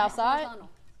want to do it outside?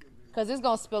 Cause it's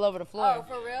gonna spill over the floor. Oh,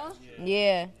 for real?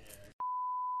 Yeah.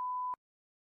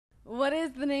 What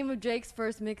is the name of Drake's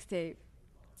first mixtape?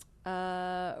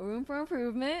 Room for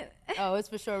Improvement. Oh, it's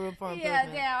for sure room for improvement.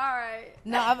 Yeah, all right.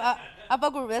 No, I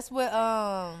fuck with. That's what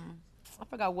I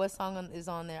forgot what song is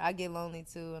on there. I Get Lonely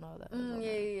Too and all that.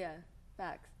 Yeah.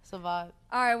 Facts. It's a vibe.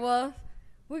 All right, well,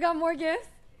 we got more gifts.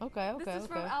 Okay. This is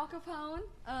from Al Capone.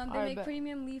 They Alright, make bet.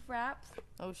 premium leaf wraps.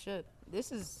 Oh shit,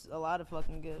 this is a lot of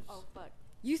fucking gifts. Oh, fuck.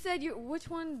 You said which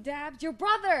one dabs? Your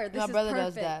brother. This My is brother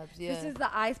does perfect. dabs, yeah. This is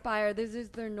the Eye Spire. This is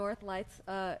their North Lights.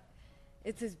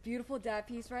 It's this beautiful dab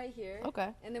piece right here. Okay.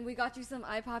 And then we got you some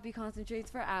eye poppy concentrates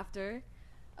for after.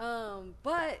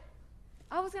 But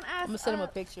I was gonna ask. I'm gonna send him a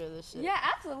picture of this shit. Yeah,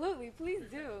 absolutely. Please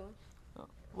do.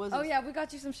 What's Oh this? yeah, we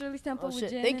got you some Shirley's Temple Oh with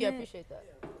shit, gin thank you. I in it. appreciate that.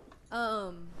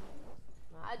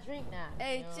 I drink now.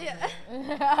 Hey, you know what cheers. I mean?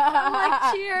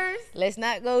 Like, cheers. Let's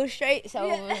not go straight. So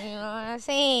Yeah. you know what I'm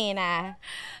saying? I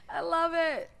love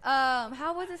it.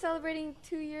 How was it celebrating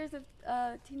 2 years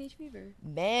of Teenage Fever?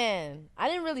 Man, I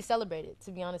didn't really celebrate it,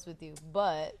 to be honest with you,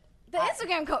 but The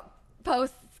Instagram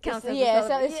posts count as a yeah, so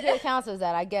celebration. it counts as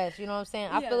that, I guess. You know what I'm saying?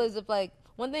 I Yeah. feel as if, like,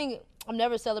 one thing, I've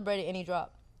never celebrated any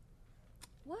drop.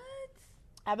 What?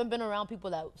 I haven't been around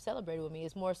people that celebrated with me.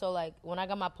 It's more so like when I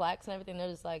got my plaques and everything, they're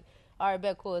just like, all right,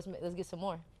 bet, cool, let's get some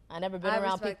more. I never been I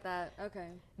around people. respect that. Okay.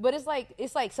 But it's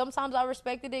like sometimes I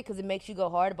respected it because it makes you go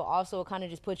hard, but also it kind of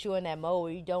just puts you in that mode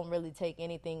where you don't really take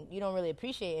anything, you don't really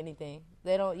appreciate anything.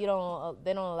 They don't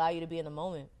allow you to be in the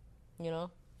moment, you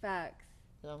know. Facts.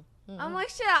 So I'm like,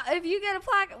 shit, if you get a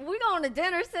plaque, we going to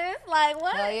dinner, sis. Like,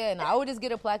 what? hell yeah, and I would just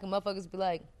get a plaque and motherfuckers be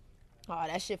like, oh,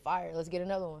 that shit fire. Let's get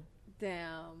another one.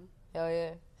 Damn. Hell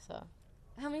yeah. So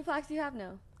How many plaques do you have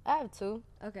now? I have 2.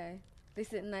 Okay. They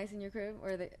sitting nice in your crib,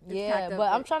 or they? It's Yeah, packed up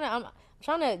but I'm with-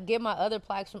 trying to get my other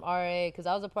plaques from RA because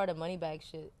I was a part of Moneybag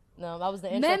shit. No, I was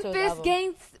the intro to his Memphis album.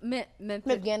 Gangs.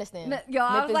 Memphis. Afghanistan. Yo,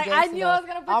 I was Memphis like, I gangsta, knew I was though.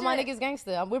 gonna put all my your- niggas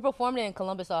gangster. We're performing in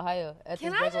Columbus, Ohio. At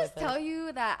Can this I breakaway just fest. tell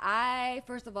you that I,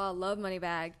 first of all, love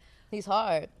Moneybag. He's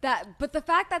hard. But the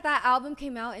fact that album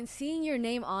came out and seeing your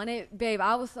name on it, babe,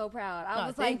 I was so proud. I Nah,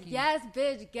 was thank like, you. yes,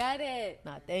 bitch, get it.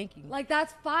 Nah, thank you. Like,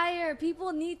 that's fire.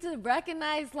 People need to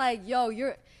recognize, like, yo,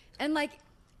 and like,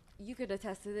 you could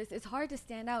attest to this. It's hard to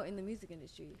stand out in the music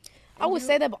industry. I would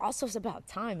say that, but also it's about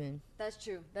timing. That's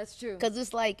true. That's true. Because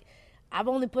it's like, I've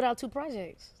only put out 2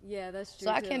 projects. Yeah, that's true.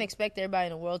 So I too. can't expect everybody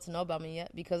in the world to know about me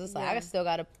yet because it's like, Yeah. I still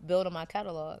got to build on my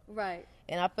catalog. Right.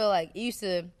 And I feel like it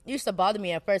used to bother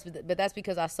me at first, but that's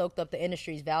because I soaked up the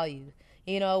industry's value.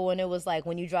 You know, when it was like,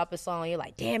 when you drop a song, you're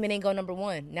like, damn, it ain't go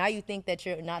 #1. Now you think that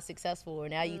you're not successful, or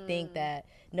now you think that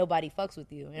nobody fucks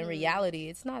with you. In reality,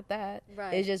 it's not that.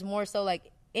 Right. It's just more so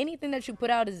like, anything that you put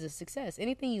out is a success.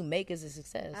 Anything you make is a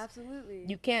success. Absolutely.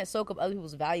 You can't soak up other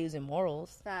people's values and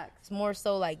morals. Facts. It's more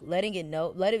so like letting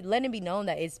it be known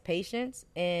that it's patience,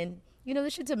 and you know,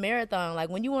 this shit's a marathon. Like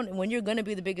when you're gonna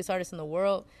be the biggest artist in the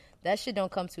world, that shit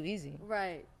don't come too easy.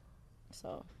 Right.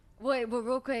 So Wait, but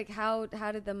real quick, how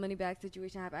did the Moneybag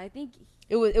situation happen? I think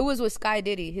it was with Sky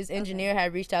Diddy. His engineer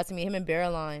had reached out to me. Him and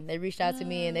Barreline, they reached out to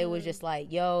me, and they was just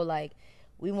like, yo, like,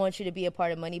 we want you to be a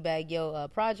part of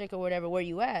Moneybag project or whatever. Where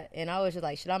you at? And I was just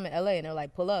like, shit, I'm in LA. And they're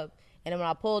like, pull up. And then when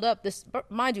I pulled up,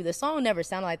 mind you, the song never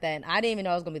sounded like that, and I didn't even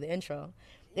know it was gonna be the intro.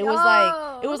 It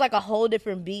was like a whole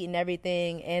different beat and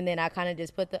everything, and then I kind of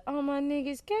just put the "oh my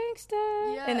niggas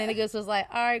gangsta," and then the niggas was like,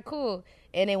 "all right, cool."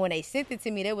 And then when they sent it to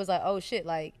me, they was like, "oh shit,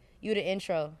 like you the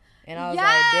intro," and I was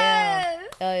like, "Damn."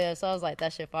 Hell yeah. So I was like,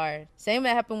 that shit fire. Same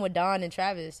that happened with Don and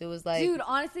Travis. It was like, Dude,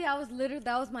 honestly, I was literally,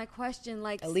 that was my question.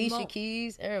 Like, Alicia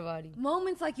Keys, everybody.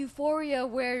 moments like Euphoria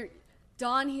where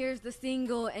Don hears the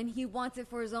single and he wants it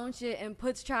for his own shit and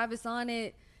puts Travis on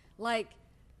it. Like,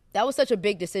 That was such a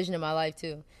big decision in my life,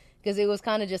 too. Because it was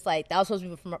kind of just like, that was supposed to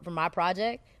be for my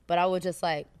project. But I was just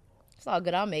like, it's all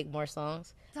good. I'll make more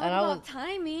songs. talk And I about was,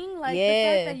 timing. Like, the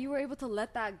Yeah. fact that you were able to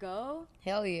let that go.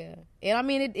 hell yeah. And I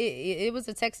mean, it was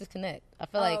a Texas Connect. I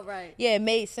feel like, right. yeah, it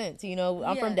made sense. You know,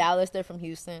 I'm from Yeah. Dallas, they're from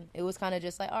Houston. It was kind of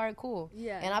just like, all right, cool.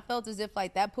 Yeah. And I felt as if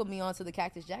like that put me onto the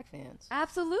Cactus Jack fans.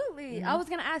 Absolutely. Mm-hmm. I was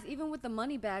going to ask, even with the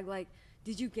money bag, like,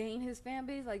 did you gain his fan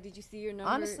base? Like, did you see your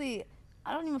number? Honestly,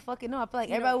 I don't even fucking know. I feel like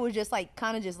You know- everybody was just like,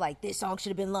 kind of just like, this song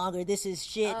should have been longer. This is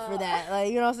shit for that. Like,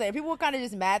 you know what I'm saying? People were kind of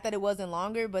just mad that it wasn't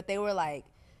longer, but they were like,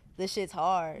 this shit's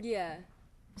hard. Yeah,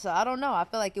 So I don't know. I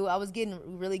feel like I was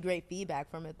getting really great feedback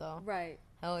from it though. right.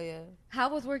 Hell yeah. How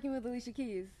was working with Alicia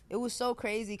Keys? It was so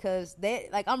crazy because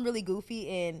I'm really goofy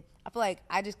and I feel like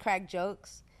I just crack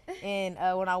jokes. And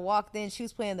when I walked in, she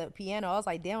was playing the piano. I was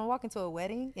like, damn, I'm walking to a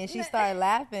wedding. And she started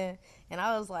laughing. And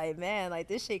I was like, man, like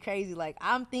this shit crazy. Like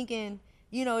I'm thinking,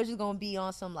 you know, it's just going to be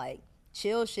on some like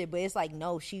chill shit. But it's like,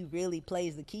 no, she really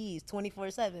plays the keys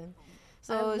 24/7.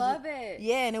 So I it was love just- it.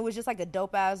 Yeah, and it was just like a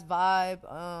dope ass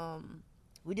vibe.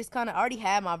 We just kind of already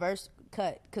had my verse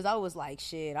cut because I was like,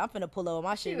 shit, I'm finna pull up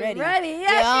my shit was ready. ready. Yeah,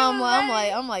 she I'm was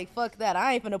ready. like, fuck that.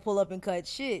 I ain't finna pull up and cut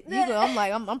shit.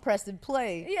 I'm pressing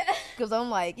play. Yeah. Because I'm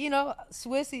like, you know,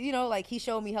 Swiss, you know, like he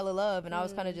showed me hella love, and I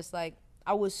was kind of just like,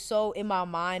 I was so in my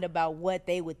mind about what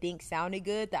they would think sounded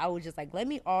good that I was just like, let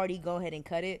me already go ahead and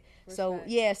cut it. So Respect.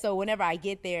 yeah, so whenever I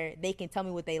get there, they can tell me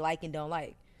what they like and don't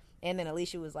like. And then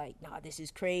Alicia was like, nah, this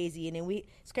is crazy. And then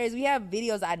it's crazy. We have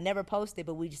videos I never posted,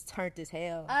 but we just turned as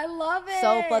hell. I love it.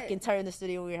 So fucking turned the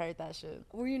studio when we heard that shit.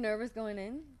 Were you nervous going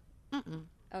in? Mm-mm.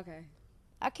 Okay.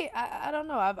 I don't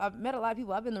know. I've met a lot of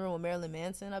people. I've been in the room with Marilyn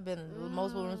Manson. I've been in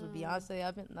multiple rooms with Beyonce.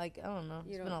 I've been like, I don't know.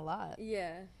 It's been a lot.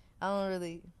 Yeah. I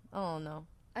don't know.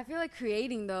 I feel like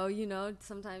creating though, you know,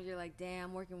 sometimes you're like,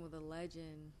 damn, working with a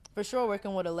legend. For sure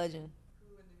working with a legend.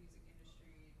 Who in the music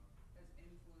industry has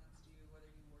influenced you, whether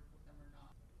you work with them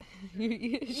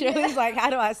or not? Shirley's like, how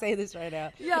do I say this right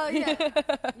now? Yo, yeah.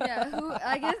 Yeah, who,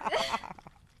 I guess.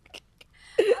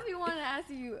 I be wanting to ask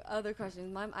you other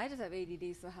questions. I just have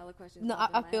ADD, so hella questions. No, pop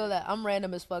in I my feel head. that. I'm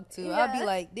random as fuck too. I'll be Yeah.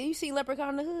 like, did you see Leprechaun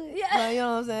in the Hood? Yeah. Like, you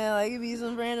know what I'm saying? Like, it be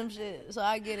some random shit. So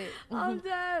I get it. I'm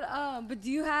dead. But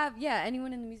do you have,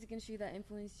 anyone in the music industry that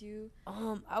influenced you?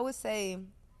 I would say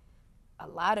a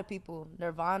lot of people.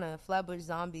 Nirvana, Flatbush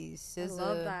Zombies, I SZA.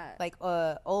 love that. Like,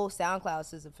 old SoundCloud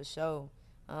SZA for sure.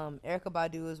 Erykah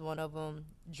Badu is one of them.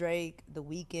 Drake, The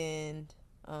Weeknd.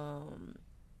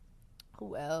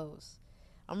 Who else?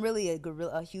 I'm really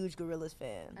a huge Gorillaz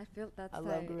fan. I feel that's I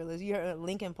love tight. Gorillaz. You heard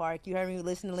Linkin Park. You heard me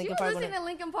listen to She Linkin was Park. listening to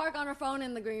Linkin Park on her phone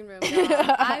in the green room. Y'all.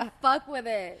 I fuck with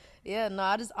it. Yeah, no,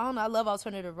 I don't know. I love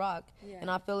alternative rock, Yeah. and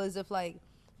I feel as if like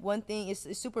one thing it's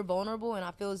super vulnerable, and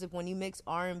I feel as if when you mix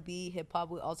R&B, hip hop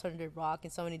with alternative rock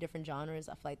and so many different genres,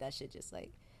 I feel like that shit just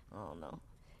like I don't know,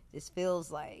 just feels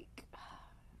like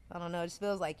I don't know. It just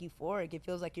feels like euphoric. It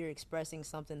feels like you're expressing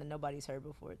something that nobody's heard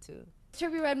before too.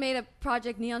 Trippie Redd made a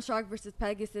project, Neon Shark versus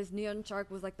Pegasus. Neon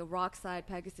Shark was like the rock side.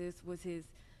 Pegasus was his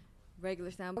regular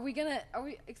sound. Are we gonna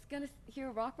hear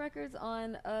rock records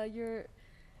on your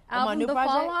On album, my new The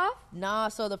project? Fall Off? Nah,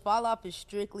 so the Fall Off is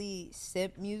strictly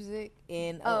simp music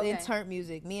and Okay. turnt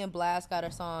music. Me and Blast got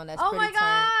a song that's Oh pretty my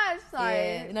gosh! Sorry.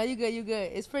 Yeah, no, you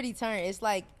good. It's pretty turnt. It's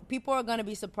like people are gonna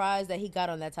be surprised that he got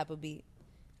on that type of beat.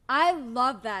 I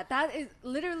love that. That is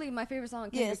literally my favorite song.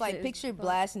 Yeah, it's Kendrick like shit is picture fun.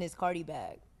 Blast in his Cardi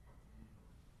bag.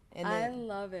 And I then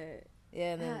love it.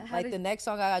 yeah, and then How like did- the next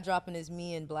song I got dropping is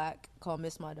Me and Black called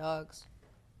Miss My Dogs.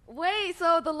 Wait,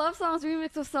 so the Love Songs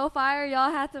remix was so fire, y'all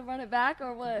had to run it back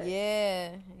or what?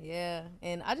 Yeah.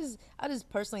 And I just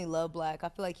personally love Black. I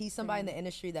feel like he's somebody in the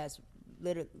industry that's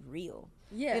literally real.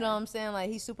 Yeah. You know what I'm saying? Like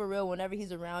he's super real. Whenever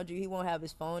he's around you, he won't have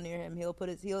his phone near him. He'll I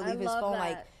leave his love phone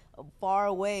like that. far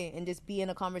away and just be in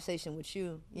a conversation with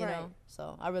you, you Right. know?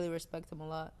 So I really respect him a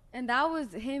lot. And that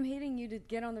was him hitting you to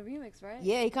get on the remix, right?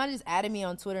 Yeah, he kind of just added me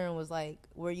on Twitter and was like,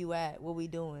 "Where you at? What we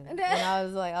doing?" And I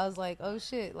was like, "Oh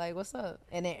shit, like what's up?"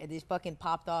 And then it just fucking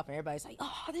popped off, and everybody's like,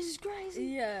 "Oh, this is crazy."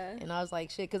 Yeah. And I was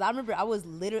like, "Shit," because I remember I was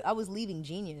leaving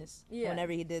Genius Yeah.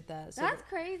 whenever he did that. So That's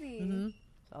crazy.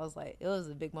 so I was like, it was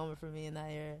a big moment for me in that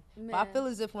era. But I Man. feel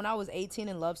as if when I was 18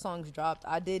 and Love Songs dropped,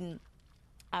 I didn't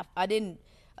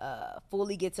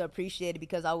fully get to appreciate it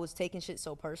because I was taking shit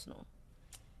so personal.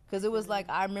 Because it was like,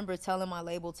 I remember telling my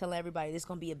label, telling everybody, this is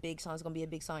going to be a big song, it's going to be a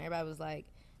big song. Everybody was like,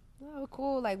 oh,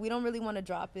 cool. Like, we don't really want to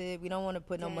drop it. We don't want to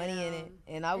put no money in it.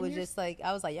 And I was just like,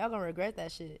 y'all gonna regret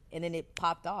that shit. And then it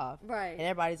popped off. Right. And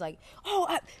everybody's like,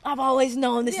 oh, I've always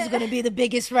known this is gonna be the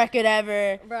biggest record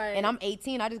ever. Right. And I'm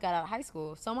 18. I just got out of high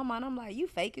school. So in my mind, I'm like, you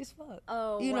fake as fuck.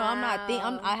 Oh, you know,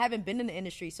 wow. I haven't been in the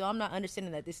industry, so I'm not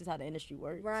understanding that this is how the industry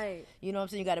works. Right. You know what I'm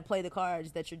saying? You got to play the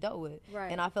cards that you're dealt with.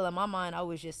 Right. And I feel in my mind, I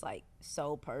was just like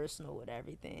so personal with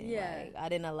everything. Yeah. Like, I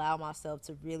didn't allow myself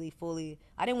to really fully.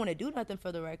 I didn't want to do nothing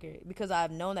for the record because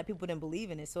I've known that people didn't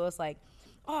believe in it. So it's like,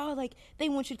 oh, like they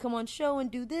want you to come on show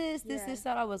and do this,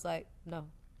 that. I was like, no.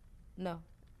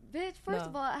 Bitch, first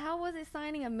of all, how was it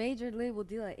signing a major label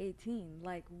deal at 18?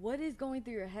 Like, what is going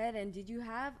through your head? And did you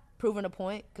have proving a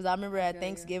point? Because I remember at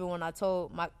Thanksgiving when I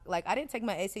told I didn't take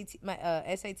my SAT, my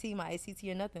ACT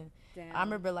or nothing. Damn. I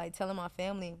remember like telling my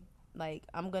family, like,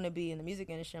 I'm gonna be in the music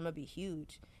industry, I'm gonna be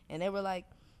huge, and they were like,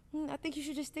 I think you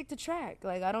should just stick to track.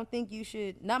 Like, I don't think you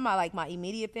should, not my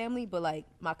immediate family, but like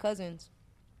my cousins.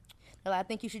 They're like, I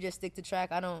think you should just stick to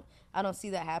track. I don't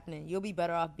see that happening. You'll be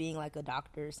better off being like a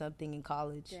doctor or something in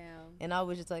college. Damn. And I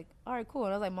was just like, all right, cool.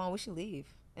 And I was like, Mom, we should leave.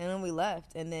 And then we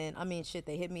left. And then, I mean, shit,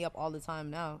 they hit me up all the time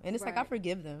now. And it's like, I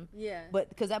forgive them. Yeah. But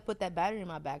because I put that battery in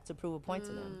my back to prove a point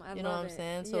to them. You know what I'm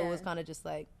saying? So it was kind of just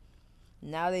like,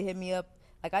 now they hit me up.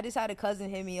 Like, I just had a cousin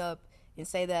hit me up and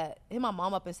hit my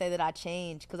mom up and say that I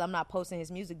changed because I'm not posting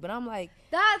his music. But I'm like,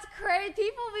 that's crazy.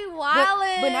 People be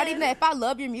wildin'. But not even that. If I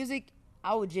love your music,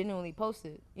 I would genuinely post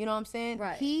it. You know what I'm saying?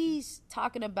 Right. He's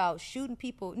talking about shooting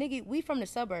people. Nigga, we from the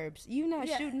suburbs. You not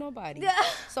shooting nobody. Yeah.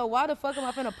 So why the fuck am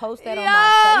I finna post that on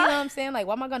my... You know what I'm saying? Like,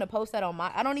 why am I gonna post that on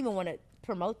my... I don't even want to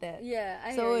promote that. Yeah,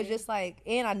 I So hear it's you. just like...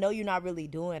 And I know you're not really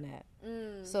doing that.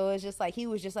 So it's just like... He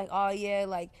was just like, oh, yeah,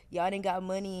 like, y'all didn't got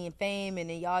money and fame, and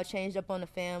then y'all changed up on the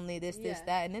family, this,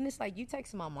 that. And then it's like, you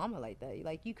texting my mama like that.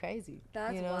 Like, you crazy.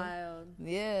 That's you know? wild.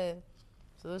 Yeah.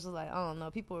 So it's just like, I don't know.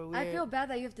 People are weird. I feel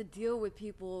bad that you have to deal with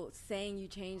people saying you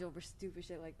changed over stupid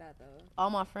shit like that, though.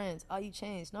 All my friends, oh, you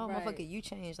changed. No, Right. motherfucker, you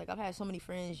changed. Like, I've had so many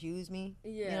friends use me.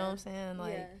 Yeah. You know what I'm saying?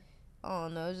 Like, Yeah. I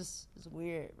don't know. It's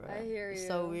weird, bro. I hear It's you.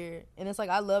 so weird. And it's like,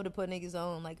 I love to put niggas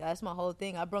on. Like, that's my whole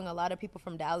thing. I brought a lot of people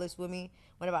from Dallas with me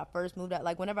whenever I first moved out.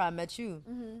 Like, whenever I met you,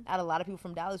 I had a lot of people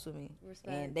from Dallas with me.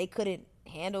 Respect. And they couldn't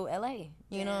handle L.A.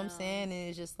 You know what I'm Damn. saying? And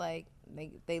it's just like,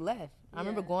 they left. I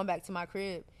remember Yeah. going back to my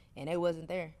crib, and they wasn't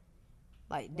there.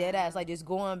 Like, dead ass, like, just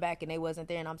going back, and they wasn't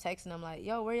there. And I'm texting them, like,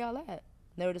 yo, where y'all at? And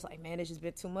they were just like, man, it's just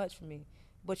been too much for me.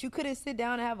 But you couldn't sit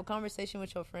down and have a conversation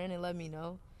with your friend and let me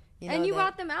know. And you that-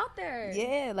 brought them out there.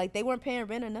 Yeah, like, they weren't paying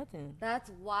rent or nothing.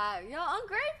 That's wild. Yo,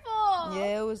 ungrateful.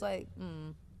 Yeah, it was like,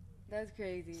 That's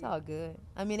crazy. it's all good.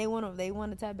 I mean, they want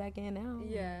to tap back in now.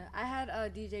 Yeah, I had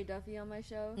DJ Duffy on my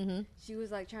show. Mhm. She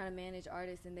was like trying to manage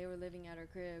artists, and they were living at her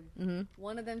crib. Mhm.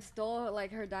 One of them stole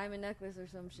like her diamond necklace or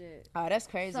some shit. Oh, that's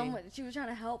crazy. She was trying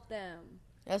to help them.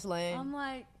 That's lame. I'm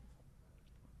like,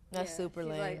 That's yeah. super She's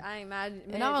lame. like, I imagine.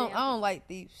 And I don't like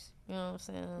thieves. You know what I'm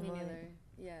saying? Me Like- neither.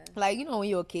 Yeah. Like, you know, when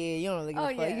you're a kid, you don't really give Oh, a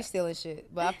fuck. yeah. You stealing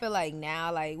shit. But I feel like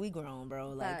now, like, we grown, bro.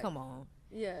 Like, Facts. come on.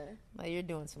 Yeah. Like, you're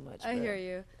doing too much, I bro. hear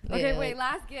you. Okay, Yeah, wait.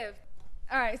 like- Last gift.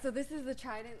 All right. So this is the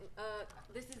Trident.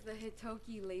 This is the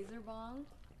Hitoki laser bong.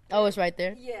 Oh, it's right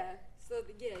there? Yeah. So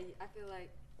I feel like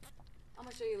I'm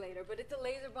gonna show you later. But it's a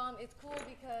laser bomb. It's cool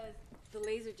because the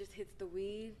laser just hits the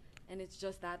weed, and it's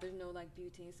just that. There's no like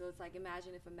butane. So it's like,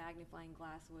 imagine if a magnifying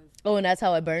glass was. Oh, and that's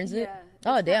how it burns it? Yeah.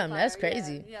 Oh, it's damn. fire, That's yeah.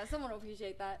 crazy. Yeah. Someone will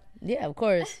appreciate that. Yeah, of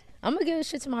course. I'm going to give this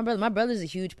shit to my brother. My brother's a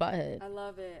huge pothead. I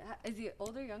love it. Is he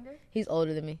older, younger? He's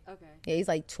older than me. Okay. Yeah, he's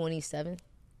like 27.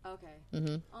 Okay.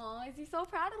 Mm-hmm. Oh, is he so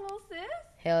proud of little sis?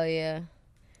 Hell yeah.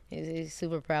 He's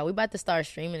super proud. We about to start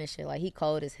streaming and shit. Like, he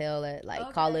cold as hell at,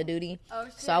 like, Call of Duty. Oh,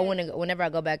 shit. So I want to, whenever I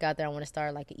go back out there, I want to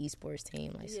start, like, an esports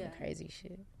team. Like, some Yeah. crazy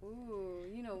shit. Ooh,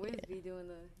 you know, Wiz be doing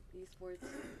the esports.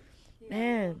 You know.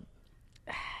 Man.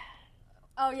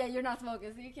 Oh, yeah, you're not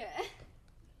smoking, so you can't.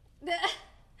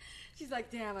 She's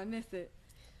like, damn, I missed it.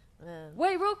 Man.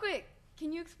 Wait, real quick.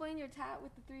 Can you explain your tat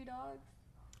with the 3 dogs?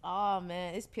 Oh,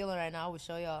 man. It's peeling right now. I will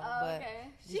show y'all. Oh, but okay.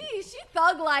 She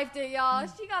thug lifed it, y'all.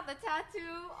 She got the tattoo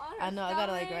on her I know. I got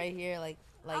it, like, stomach. right here. Like,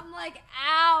 I'm like,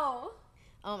 ow.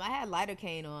 I had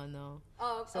lidocaine on, though.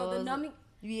 Oh, So the it was- numbing.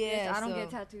 Yeah. Bitch, I don't so- get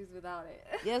tattoos without it.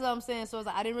 Yeah, that's what I'm saying. So it's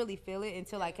like, I didn't really feel it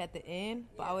until like at the end.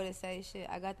 But I wouldn't say shit.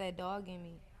 I got that dog in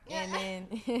me, and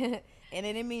then and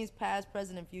then it means past,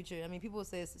 present, and future. I mean, people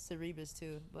say it's Cerebus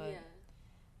too, but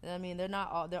I mean they're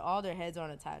not all. They're all their heads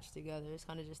aren't attached together. It's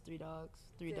kind of just 3 dogs,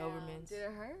 3 Damn. Dobermans. Did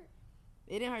it hurt?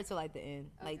 It didn't hurt till like the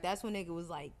end. Like Okay. that's when nigga was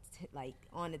like like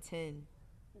on the 10.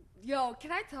 Yo,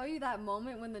 can I tell you that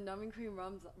moment when the numbing cream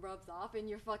rubs off and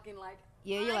you're fucking like,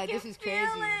 Yeah, you're I like, can this is feel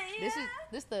crazy. it, This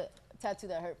yeah. is the tattoo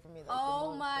that hurt for me. Like,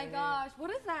 Oh my gosh,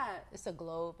 what is that? It's a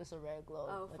globe. It's a red globe.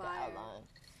 Oh, like fire. an outline.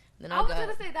 Then I was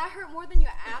gonna say that hurt more than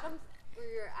your Adams or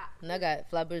your. And I got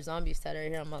Flatbush Zombies tattooed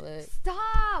right here on my leg.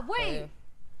 Stop! Wait, Yeah.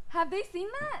 have they seen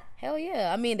that? Hell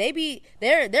yeah. I mean,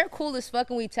 they're cool as fuck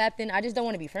when we tapped in. I just don't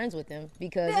want to be friends with them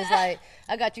because it's like,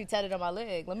 I got you tattooed on my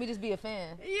leg. Let me just be a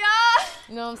fan. Yeah.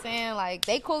 You know what I'm saying? Like,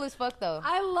 they cool as fuck though.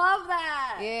 I love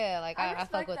that. Yeah, like I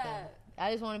respect fuck with them. that.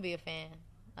 I just want to be a fan.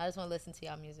 I just want to listen to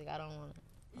y'all music. I don't want to.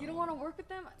 You don't want to work with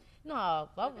them? No,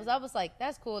 I was like,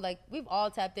 that's cool. Like, we've all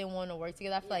tapped in wanting to work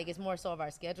together. I feel like it's more so of our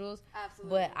schedules.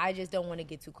 Absolutely. But I just don't want to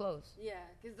get too close. Yeah,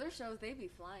 because their shows, they be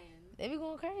flying. They be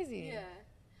going crazy. Yeah.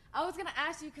 I was going to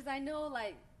ask you because I know,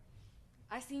 like,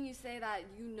 I seen you say that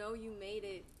you made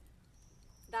it.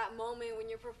 That moment when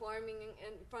you're performing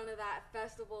in front of that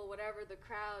festival, whatever, the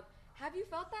crowd. Have you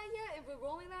felt that yet? If we're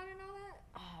rolling out and all that?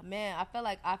 Oh, man,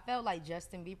 I felt like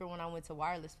Justin Bieber when I went to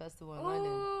Wireless Festival in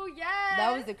London. Ooh, yes.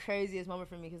 That was the craziest moment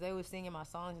for me because they were singing my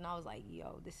songs and I was like,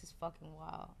 yo, this is fucking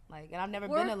wild. Like, and I've never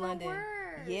been to for London.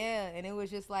 word. Yeah, and it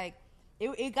was just like,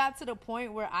 it got to the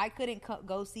point where I couldn't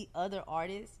go see other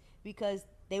artists because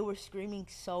they were screaming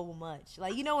so much.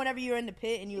 Like, you know, whenever you're in the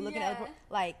pit and you're looking at,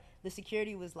 like, the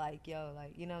security was like, yo,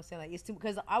 like, you know what I'm saying? Like, it's too,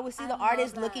 because I would see the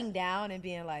artist looking down and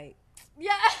being like,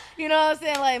 yeah. you know what I'm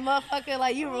saying? Like, motherfucker,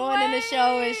 like, you ruining the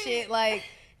show and shit. Like,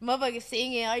 motherfucker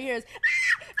singing, all you hear is,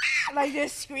 like,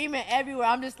 just screaming everywhere.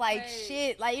 I'm just like,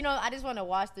 shit. Like, you know, I just want to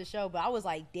watch the show. But I was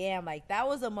like, damn, like, that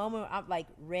was a moment, I'm like,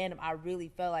 random. I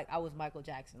really felt like I was Michael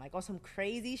Jackson. Like, on some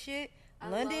crazy shit.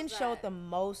 London showed the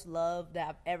most love that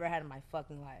I've ever had in my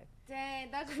fucking life. Dang,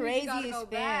 that's crazy.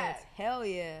 Craziest fans. Hell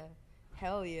yeah.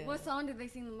 Hell yeah. What song did they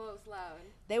sing the most loud?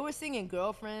 They were singing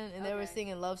Girlfriend and they were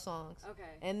singing love songs. Okay.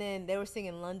 And then they were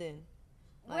singing London.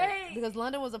 Like, Wait. because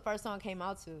London was the first song I came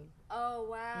out to. Oh,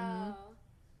 wow.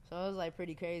 So it was like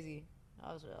pretty crazy.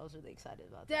 I was really excited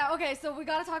about that. Yeah, okay, so we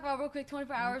got to talk about real quick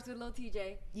 24 Hours with Lil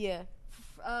TJ. Yeah.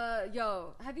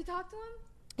 Yo, have you talked to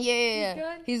him? Yeah.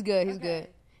 He's good? He's good.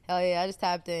 Hell yeah, I just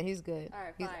tapped in. He's good. All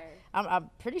right, fire. I'm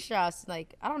pretty sure I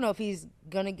don't know if he's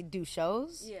gonna do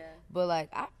shows. Yeah. But like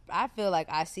I feel like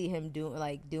I see him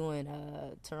doing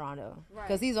Toronto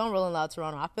because he's on Rolling Loud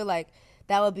Toronto. I feel like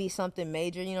that would be something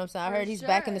major. You know what I'm saying? I heard he's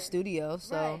back in the studio,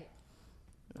 so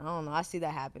I don't know. I see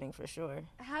that happening for sure.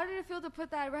 How did it feel to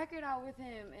put that record out with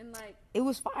him? And like, it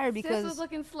was fire because Sis was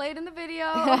looking slayed in the video.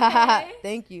 Okay.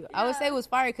 Thank you. I would say it was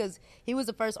fire because he was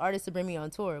the first artist to bring me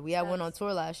on tour. We had one on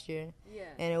tour last year,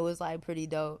 and it was like pretty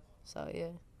dope. So yeah.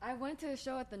 I went to a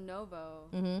show at the Novo.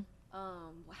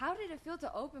 How did it feel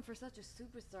to open for such a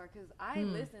superstar? Because I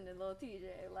listened to Lil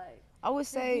TJ. Like, I would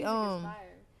say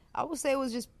it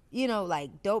was just, you know,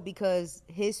 like dope because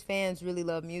his fans really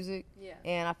love music. Yeah.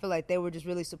 And I feel like they were just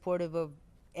really supportive of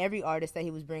every artist that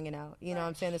he was bringing out. You know what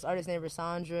I'm saying? This artist named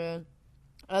Sandra,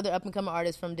 other up and coming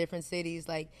artists from different cities.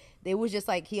 Like, they was just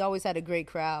like, he always had a great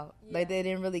crowd. Yeah. Like, they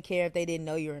didn't really care if they didn't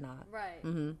know you or not. Right.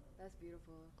 That's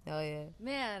beautiful. Hell yeah.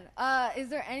 Man, is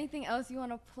there anything else you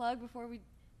want to plug before we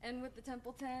end with the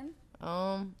Temple 10?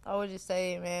 I would just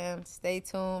say, man, stay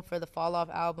tuned for the Fall Off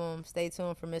album. Stay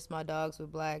tuned for Miss My Dogs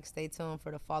with Black. Stay tuned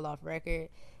for the Fall Off record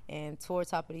and tour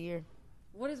top of the year.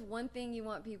 What is one thing you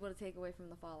want people to take away from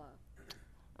the Fall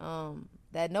Off?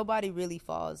 That nobody really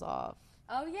falls off.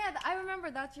 Oh, yeah, I remember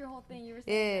that's your whole thing. You were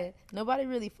saying that. Nobody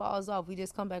really falls off. We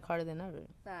just come back harder than ever.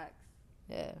 Facts.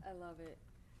 Yeah. I love it.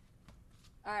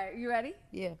 All right, you ready?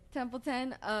 Yeah. Temple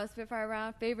 10, Spitfire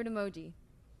round. Favorite emoji?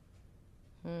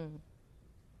 Damn,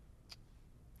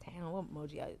 what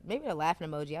emoji? Maybe a laughing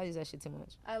emoji. I use that shit too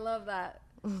much. I love that.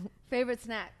 Favorite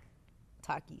snack?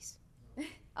 Takis.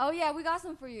 Oh, yeah, we got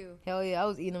some for you. Hell yeah, I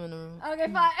was eating them in the room. Okay,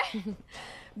 fine.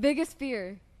 Biggest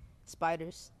fear?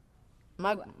 Spiders.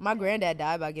 My granddad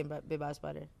died by getting bit by a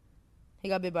spider. He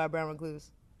got bit by a brown recluse.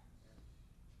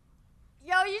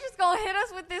 Yo, you just gonna hit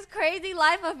us with this crazy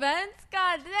life events?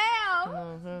 God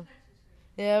damn.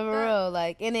 Yeah, for real.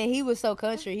 Like, and then he was so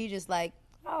country. He just like,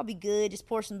 I'll be good. Just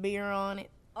pour some beer on it.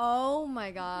 Oh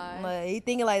my god. Like, he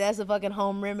thinking like that's a fucking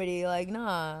home remedy. Like,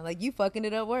 nah. Like, you fucking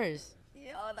it up worse.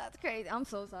 Yo, that's crazy. I'm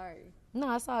so sorry.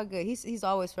 No, it's all good. He's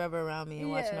always forever around me and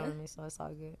watching over me, so it's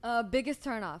all good. Biggest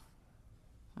turnoff?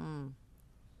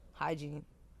 Hygiene.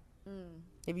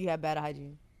 If you have bad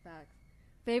hygiene. Facts.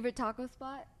 Favorite taco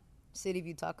spot? City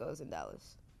View Tacos in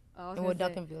Dallas. Oh, and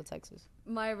Duncanville, Texas.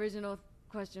 My original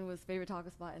question was favorite taco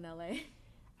spot in LA.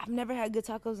 I've never had good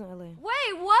tacos in LA.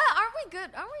 Wait, what? Aren't we good?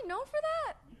 Aren't we known for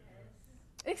that?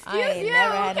 Yes. Excuse you, I ain't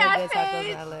never had no good tacos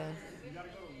in LA.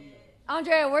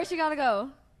 Andrea, where she gotta go?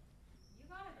 You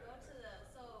gotta go to the,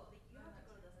 so you have to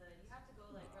go to the hood. You have to go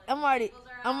like.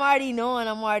 I'm already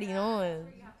knowing.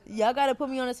 Y'all gotta put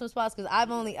me on to some spots because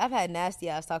I've had nasty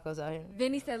ass tacos out here.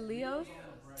 Vinny said Leo's.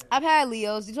 I've had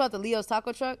Leo's. You talk about the Leo's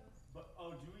taco truck? But, do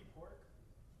you eat pork?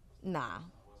 Nah.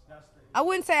 That's the I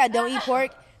wouldn't say I don't eat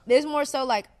pork. There's more so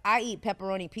like I eat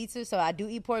pepperoni pizza, so I do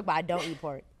eat pork, but I don't eat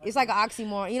pork. It's like an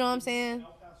oxymoron. You know what I'm saying?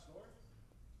 out that store?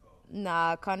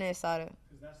 Nah, carne asada.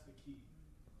 Because that's the key.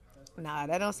 Nah,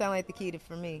 that don't sound like the key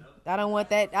for me. I don't want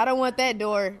that. I don't want that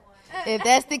door. If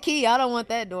that's the key, I don't want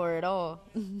that door at all.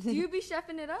 Do you be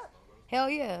chefing it up? Hell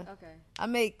yeah. Okay. I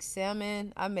make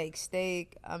salmon. I make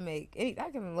steak. I can make So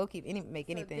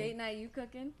anything. date night, you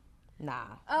cooking? Nah.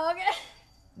 Oh, okay.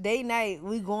 Date night,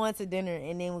 we going to dinner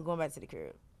and then we going back to the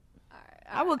crib. All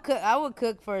right. I would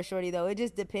cook for a shorty though. It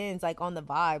just depends like on the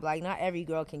vibe. Like not every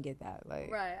girl can get that. Like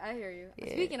Right, I hear you.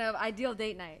 Yeah. Speaking of ideal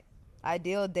date night,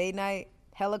 ideal date night,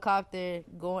 helicopter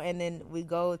going, and then we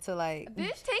go to like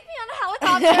bitch, take me on a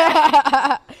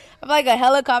helicopter. I'm like a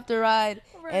helicopter ride,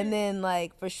 Right. and then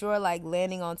like for sure like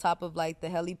landing on top of like the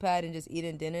helipad and just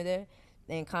eating dinner there,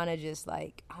 and kind of just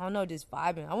like I don't know, just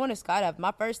vibing. I want to skydive.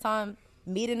 My first time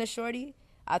meeting a shorty,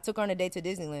 I took her on a date to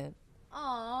Disneyland.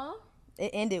 Aw, It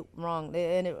ended wrong. It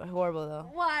ended horrible though.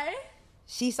 why?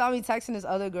 She saw me texting this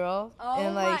other girl, Oh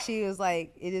and like my- she was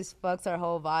like, it just fucks her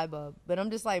whole vibe up. But I'm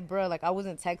just like, bro, like I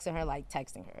wasn't texting her like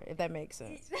texting her, if that makes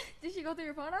sense. Did she go through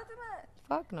your phone after that?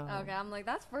 Fuck no. Okay, I'm like,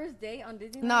 that's first date on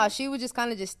Disney. Nah, she was just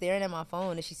kind of just staring at my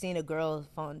phone, and she seen a girl's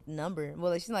phone number.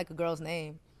 Well, she's like a girl's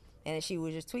name, and she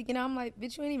was just tweaking out. I'm like,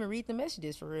 bitch, you ain't even read the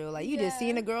messages for real. Like you just Yeah.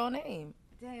 seen a girl name.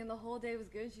 Dang, the whole day was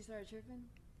good. She started tripping.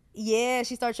 Yeah,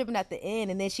 she started tripping at the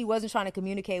end, and then she wasn't trying to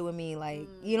communicate with me. Like,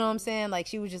 you know what I'm saying? Like,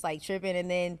 she was just, like, tripping.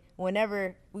 And then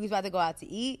whenever we was about to go out to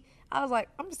eat, I was like,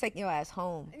 I'm just taking your ass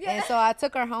home. Yeah. And so I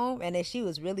took her home, and then she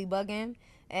was really bugging.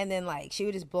 And then, like, she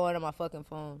was just blowing up my fucking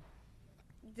phone.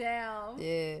 Damn.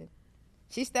 Yeah.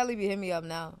 She steadily be hitting me up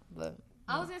now. But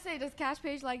I was gonna say, does Cash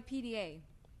Page like PDA?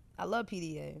 I love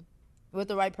PDA with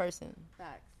the right person.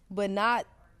 Facts. But not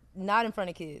in front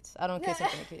of kids. I don't kiss in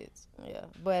front of kids. Yeah.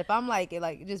 But if I'm, like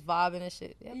just vibing and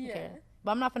shit, yeah, I don't Yeah. care.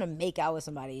 But I'm not gonna make out with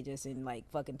somebody just in, like,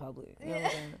 fucking public. You know what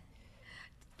I'm saying?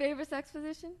 Favorite sex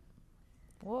position?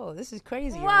 Whoa, this is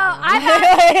crazy. Wow,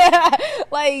 everyone.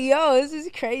 Like, yo, this is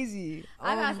crazy.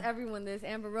 I've asked everyone this.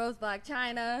 Amber Rose, Black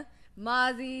China,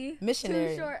 Mozzie.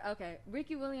 Missionary. Too short. Okay.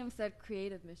 Ricky Williams said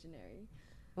creative missionary.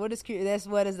 What is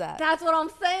that? That's what I'm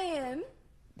saying.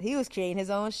 He was creating his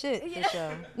own shit Yeah. for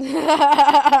sure.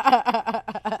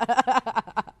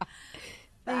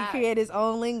 He created his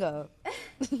own lingo.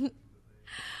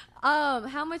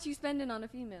 How much you spending on a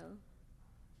female?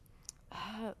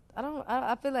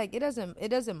 I feel like it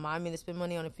doesn't mind me to spend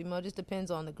money on a female. It just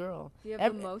depends on the girl. Do you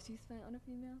have the most you spent on a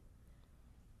female?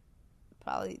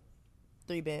 Probably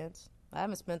 3 bands. I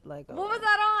haven't spent like What was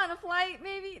that on? A flight,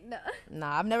 maybe? No.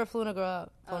 Nah, I've never flown a girl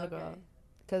out. Okay.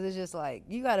 Cause it's just like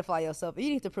you gotta fly yourself. You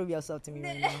need to prove yourself to me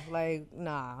right now. Like,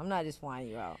 nah, I'm not just flying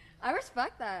you out. I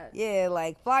respect that. Yeah,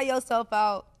 like fly yourself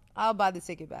out. I'll buy the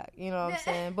ticket back. You know what I'm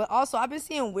saying? But also, I've been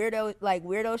seeing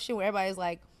weirdo shit where everybody's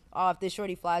like, oh, if this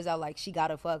shorty flies out, like she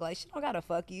gotta fuck. Like she don't gotta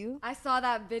fuck you. I saw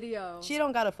that video. She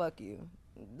don't gotta fuck you.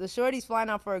 The shorty's flying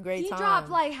out for a great He time. dropped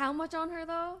like how much on her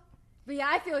though? But yeah,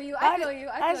 I feel you. I feel you.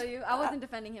 I wasn't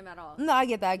defending him at all. No, I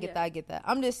get that. I get that.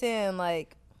 I'm just saying,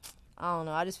 like, I don't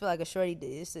know. I just feel like a shorty.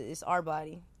 It's our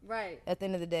body. Right. At the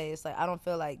end of the day, it's like I don't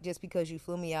feel like just because you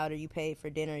flew me out or you paid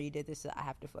for dinner or you did this, I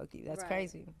have to fuck you. That's Right.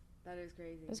 crazy. That is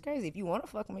crazy. It's crazy. If you want to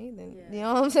fuck me, then Yeah. you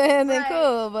know what I'm saying. Then Right.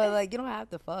 cool. But like, you don't have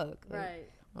to fuck. Like, Right.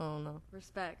 I don't know.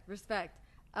 Respect.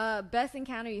 Best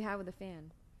encounter you had with a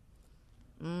fan?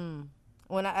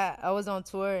 When I was on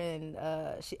tour and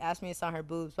she asked me to sign her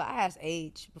boobs, but I asked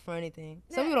age before anything.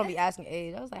 Some people don't be asking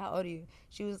age. I was like, how old are you?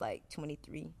 She was like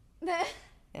 23,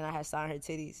 and I had signed her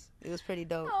titties. It was pretty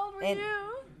dope. How old were And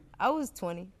you? I was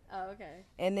 20. Oh, okay.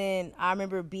 And then I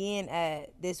remember being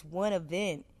at this one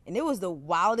event, and it was the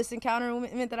wildest encounter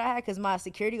event that I had because my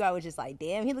security guard was just like,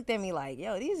 damn, he looked at me like,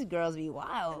 yo, these girls be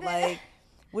wild. Like,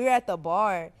 we were at the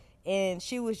bar, and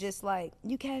she was just like,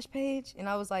 you Cash Page? And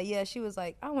I was like, yeah. She was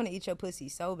like, I want to eat your pussy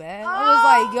so bad. I was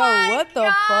like, yo, what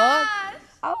the fuck?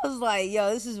 I was like,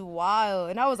 yo, this is wild.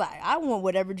 And I was like, I want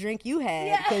whatever drink you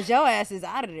had because your ass is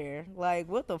out of there. Like,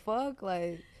 what the fuck?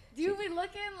 Like, Do you be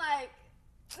looking like?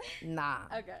 nah.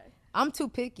 Okay. I'm too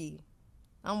picky.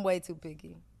 I'm way too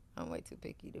picky. I'm way too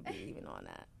picky to be even on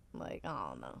that. Like, I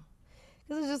don't know.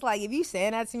 Because it's just like, if you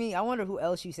saying that to me, I wonder who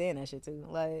else you saying that shit to.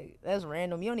 Like, that's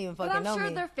random. You don't even But fucking I'm know sure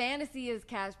me. their fantasy is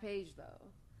Cash Page though.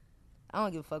 I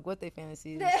don't give a fuck what they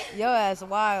fantasy is. Your ass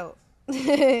wild.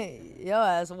 Your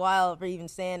ass wild for even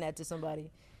saying that to somebody.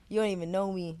 You don't even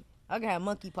know me. I can have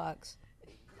monkeypox.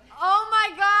 Oh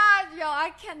my God, yo,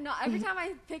 I cannot. Every time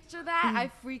I picture that, I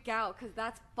freak out because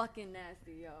that's fucking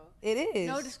nasty, yo. It is.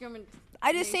 No discrimination.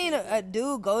 I just seen a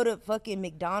dude go to fucking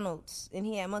McDonald's and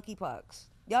he had monkeypox.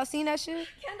 Y'all seen that shit?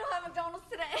 Kendall had McDonald's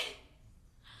today.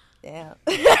 Damn.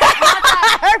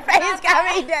 Her face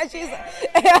got me down.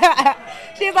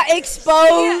 She's like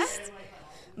exposed.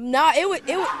 Nah, it was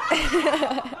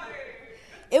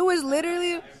it was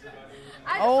literally.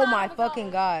 Oh my fucking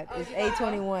God! It's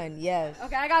 8:21. Yes.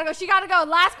 Okay, I gotta go. She gotta go.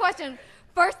 Last question.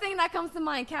 First thing that comes to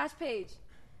mind. Cash Page.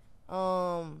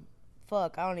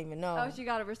 Fuck, I don't even know. Oh, she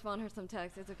gotta respond her some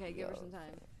text. It's okay. Give her some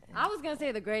time. I was gonna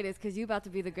say the greatest because you about to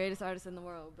be the greatest artist in the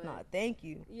world. But Nah, thank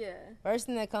you. yeah. First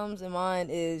thing that comes to mind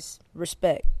is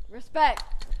respect. Respect.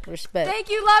 Respect. Thank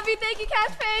you, love you. Thank you,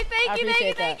 Cash Page. I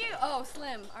appreciate Thank that. you. Oh,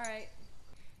 Slim. All right.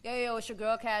 Yo, it's your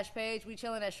girl Cash Page. We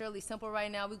chilling at Shirley Simple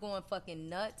right now. We going fucking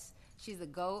nuts. She's a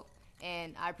GOAT.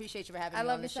 And I appreciate you for having me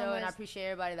on the show. And I appreciate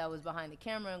everybody that was behind the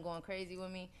camera and going crazy with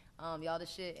me. Y'all the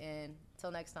shit. And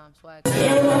until next time, swag.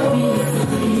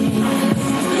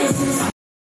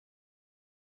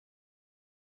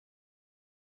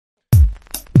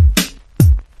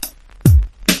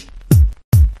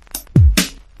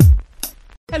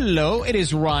 Hello, it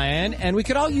is Ryan, and we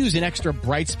could all use an extra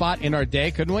bright spot in our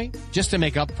day, couldn't we? Just to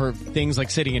make up for things like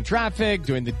sitting in traffic,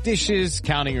 doing the dishes,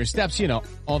 counting your steps, you know,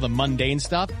 all the mundane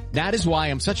stuff. That is why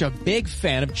I'm such a big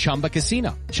fan of Chumba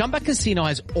Casino. Chumba Casino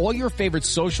has all your favorite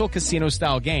social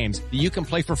casino-style games that you can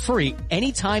play for free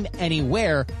anytime,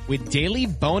 anywhere with daily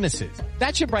bonuses.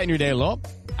 That should brighten your day a little.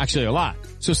 Actually, a lot.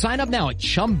 So sign up now at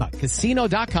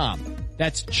ChumbaCasino.com.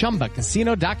 That's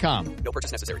ChumbaCasino.com. No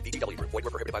purchase necessary. VGW Group. Void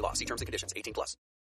where prohibited by law. See terms and conditions. 18+.